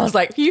board. I was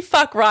like, you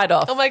fuck right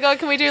off. Oh my God,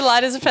 can we do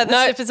light as a feather,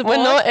 No, stiff as a we're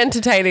board? not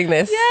entertaining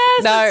this.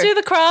 Yes, no. let's do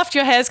the craft.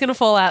 Your hair's going to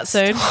fall out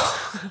soon.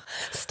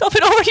 Stop,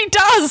 it already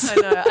does.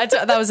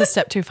 No, that was a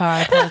step too far.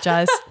 I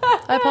apologise.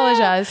 I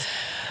apologise.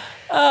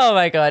 Oh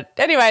my God.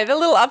 Anyway, the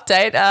little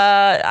update.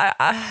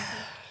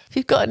 If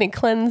you've got any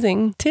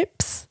cleansing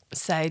tips,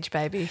 Sage,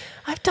 baby.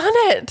 I've done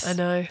it. I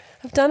know.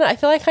 I've done it. I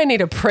feel like I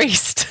need a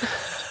priest.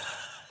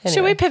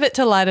 Should we pivot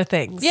to lighter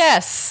things?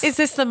 Yes. Is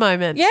this the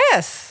moment?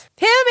 Yes.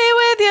 Hit me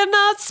with your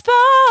nut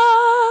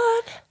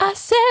spawn. I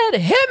said,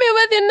 hit me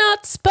with your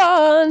nut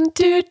spawn.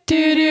 Do,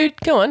 do, do.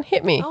 Go on,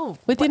 hit me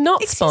with your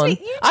nut Excuse spawn. me,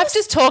 you I've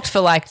just talked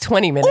for like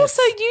 20 minutes.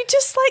 Also, you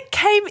just like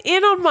came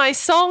in on my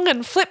song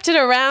and flipped it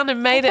around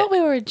and made I it. thought we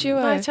were a duo.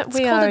 No, It's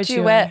we called are a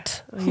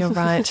duet. Oh, you're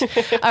right.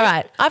 All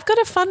right. I've got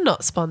a fun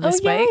not spawn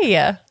this week.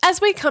 Yeah. As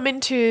we come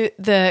into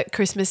the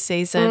Christmas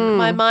season,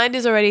 my mind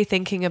is already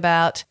thinking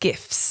about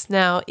gifts.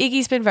 Now,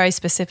 Iggy's been very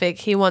specific.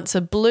 He wants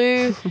a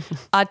blue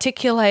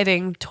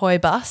articulating toy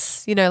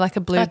bus, you know, like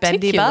a blue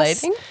bendy bus.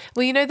 Articulating?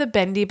 Well, you know the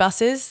bendy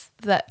buses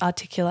that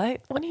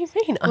articulate? What do you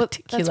mean, Well,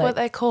 articulate? that's what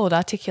they're called,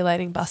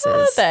 articulating buses.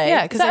 Are they?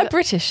 Yeah, Is because that a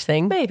British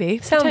thing? maybe.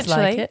 Sounds like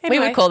potentially. it. We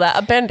Anyway. would call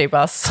that a bendy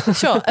bus.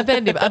 Sure,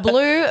 a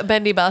blue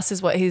bendy bus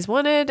is what he's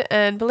wanted,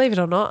 and believe it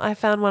or not, I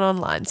found one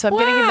online. So I'm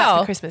getting him that Wow.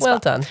 for Christmas. Well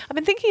But done. I've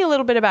been thinking a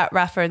little bit about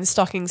Rafa and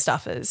stocking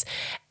stuffers,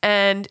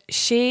 and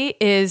she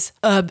is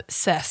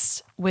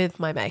obsessed with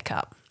my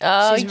makeup.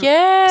 Oh, She's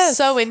yes.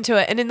 so into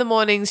it, and in the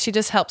mornings she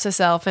just helps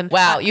herself. And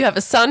Wow, you have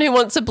a son who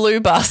wants a blue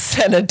bus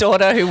and a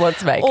daughter who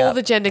wants makeup. all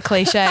the gender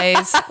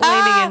cliches,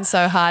 leaning in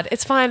so hard.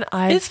 It's fine.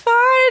 It's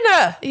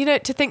fine. You know,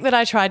 to think that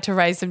I tried to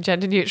raise them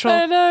gender neutral.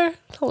 I know.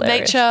 Hilarious.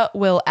 Nature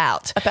will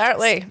out.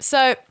 Apparently.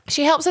 So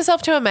she helps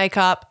herself to her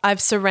makeup.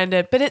 I've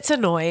surrendered, but it's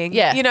annoying.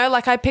 Yeah. You know,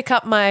 like I pick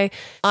up my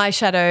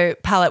eyeshadow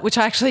palette, which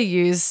I actually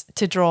use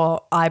to draw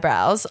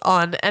eyebrows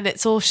on, and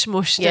it's all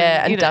smushed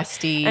Yeah, and you know,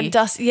 dusty. And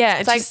dust. Yeah.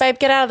 It's like, babe,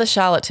 get out of the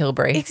Charlotte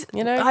Tilbury.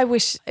 You know? I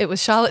wish it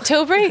was Charlotte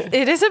Tilbury.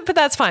 It isn't, but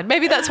that's fine.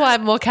 Maybe that's why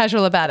I'm more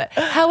casual about it.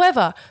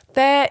 However,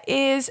 there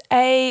is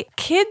a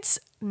kids'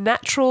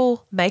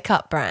 natural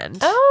makeup brand.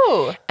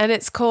 Oh. And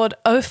it's called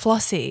Oh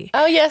Flossie.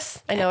 Oh,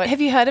 yes. I know it. Have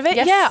you heard of it?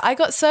 Yes. Yeah, I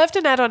got served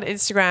an ad on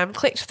Instagram,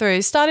 clicked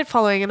through, started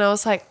following, and I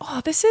was like,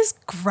 oh, this is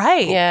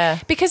great. Yeah.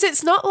 Because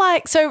it's not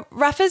like, so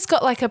Rafa's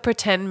got like a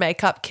pretend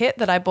makeup kit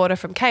that I bought her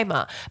from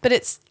Kmart, but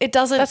it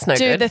doesn't That's no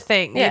do good. the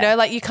thing. Yeah. You know,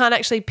 like you can't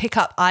actually pick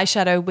up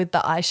eyeshadow with the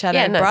eyeshadow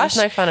Yeah, no, brush.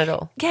 there's no fun at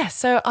all. Yeah,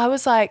 so I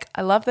was like,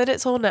 I love that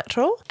it's all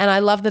natural, and I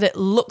love that it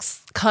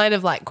looks kind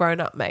of like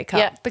grown-up makeup.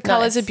 Yeah, the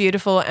colors nice. are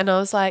beautiful, and I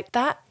was like,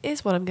 that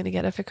is what I'm going to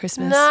get her for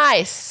Christmas.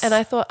 Nice. And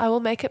I thought I will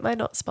make it my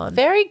not spawn.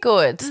 Very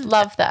good.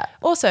 Love that.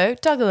 Also,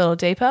 dug a little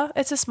deeper.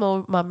 It's a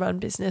small mum-run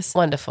business.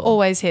 Wonderful.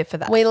 Always here for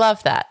that. We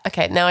love that.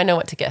 Okay, now I know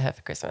what to get her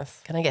for Christmas.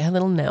 Can I get her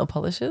little nail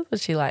polishes? Would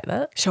she like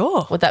that?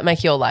 Sure. Would that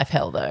make your life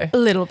hell though? A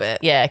little bit.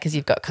 Yeah, because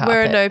you've got carpet.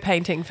 We're a no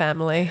painting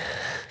family.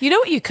 You know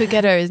what you could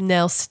get her is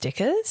nail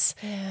stickers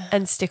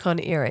and stick on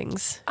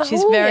earrings.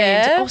 She's Oh, very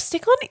yeah. into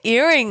stick on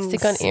earrings.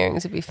 Stick on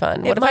earrings would be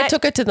fun. What if I might-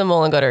 took her to the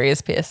mall and got her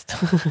ears pierced?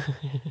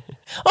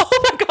 Oh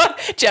my God.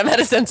 Jem had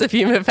a sense of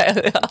humour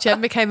failure. Jem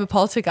became a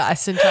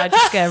poltergeist and tried to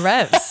scare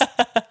Revs.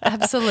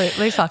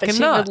 Absolutely fucking She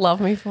not. would love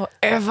me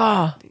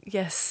forever.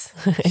 Yes.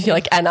 You're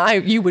like,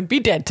 and you would be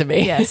dead to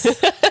me. Yes.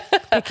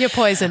 Pick your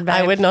poison, babe.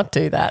 I would not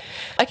do that.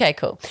 Okay,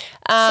 cool.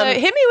 So hit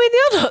me with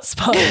your not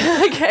spot.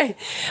 Okay.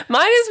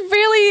 Mine is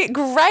really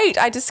great.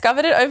 I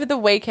discovered it over the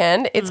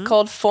weekend. It's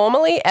called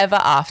Formerly Ever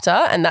After,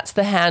 and that's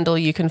the handle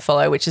you can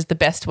follow, which is the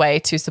best way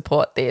to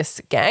support this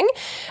gang.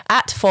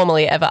 At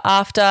Formerly Ever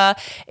After.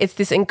 It's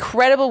this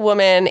incredible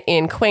woman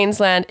in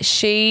Queensland.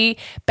 She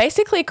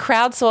basically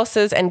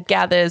crowdsources and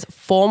gathers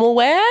formal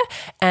wear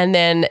and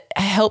then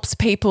helps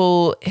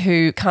people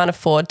who can't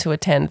afford to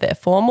attend their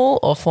formal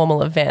or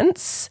formal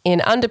events in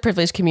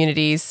underprivileged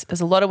communities.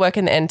 There's a lot of work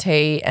in the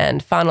NT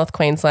and Far North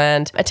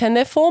Queensland. Attend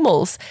their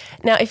formals.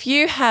 Now, if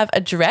you have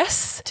a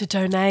dress, To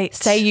donate.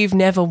 say you've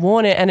never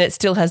worn it and it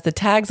still has the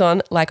tags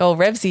on, like old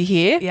Revsy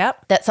here.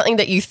 Yep. That's something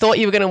that you thought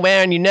you were going to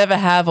wear and you never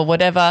have or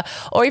whatever.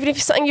 Or even if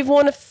it's something you've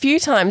worn a few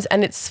times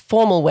and it's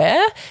formal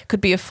wear,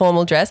 could be a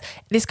formal dress.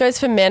 This goes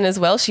for men as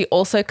well. She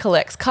also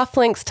collects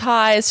cufflinks,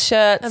 ties,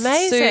 shirts,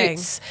 Amazing.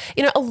 suits.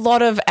 You know, a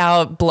lot of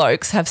our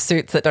blokes have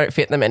suits that don't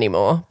fit them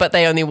anymore, but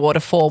they only wore to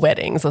 4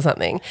 weddings or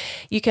something.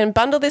 You can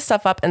bundle this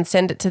stuff up and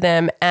send it to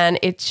them, and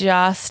it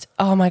just,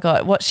 oh my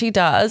God, what she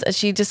does is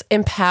she just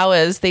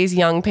empowers these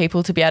young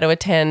people to be able to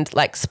attend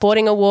like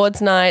sporting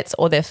awards nights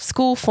or their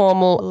school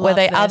formal where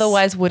they this.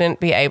 otherwise wouldn't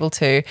be able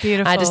to.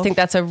 Beautiful. I just think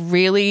that's a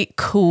really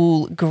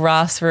cool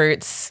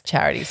grassroots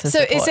charity to So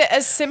support. is it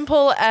as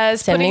simple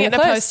as Sending putting it the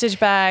in a clothes. postage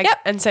bag Yep.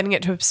 and sending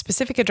it to a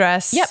specific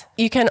address? Yep.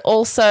 You can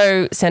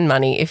also send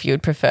money if you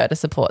would prefer to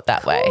support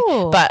that way.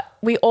 Cool. But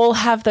we all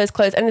have those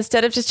clothes. And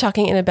instead of just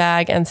chucking it in a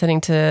bag and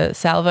sending to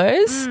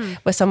Salvos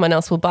where someone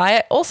else will buy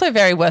it, also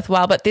very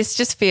worthwhile. But this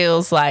just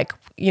feels like,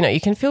 you know, you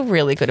can feel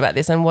really good about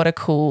this, and what a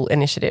cool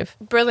initiative.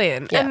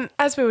 Brilliant. Yeah. And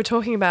as we were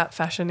talking about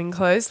fashion and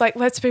clothes, like,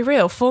 let's be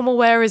real, formal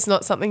wear is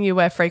not something you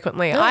wear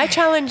frequently. I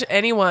challenge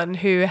anyone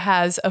who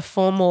has a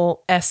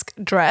formal-esque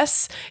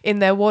dress in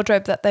their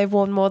wardrobe that they've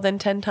worn more than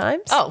 10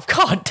 times. Oh,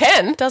 God,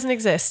 10. Doesn't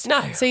exist.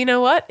 No. So you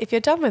know what? If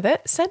you're done with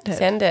it, send it.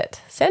 Send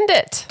it. Send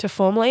it. To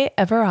Formerly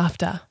Ever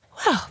After.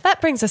 Well, that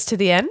brings us to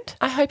the end.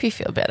 I hope you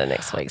feel better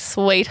next week,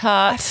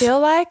 sweetheart. I feel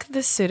like the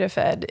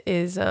Sudafed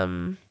is,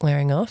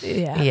 wearing off.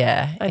 yeah.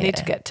 Yeah. I need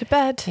to get to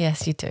bed.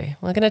 Yes, you do.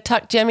 We're going to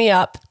tuck Jemmy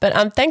up.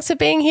 But thanks for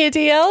being here,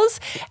 DLs.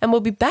 And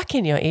we'll be back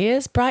in your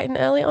ears bright and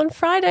early on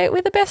Friday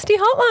with a bestie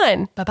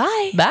hotline.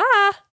 Bye-bye. Bye.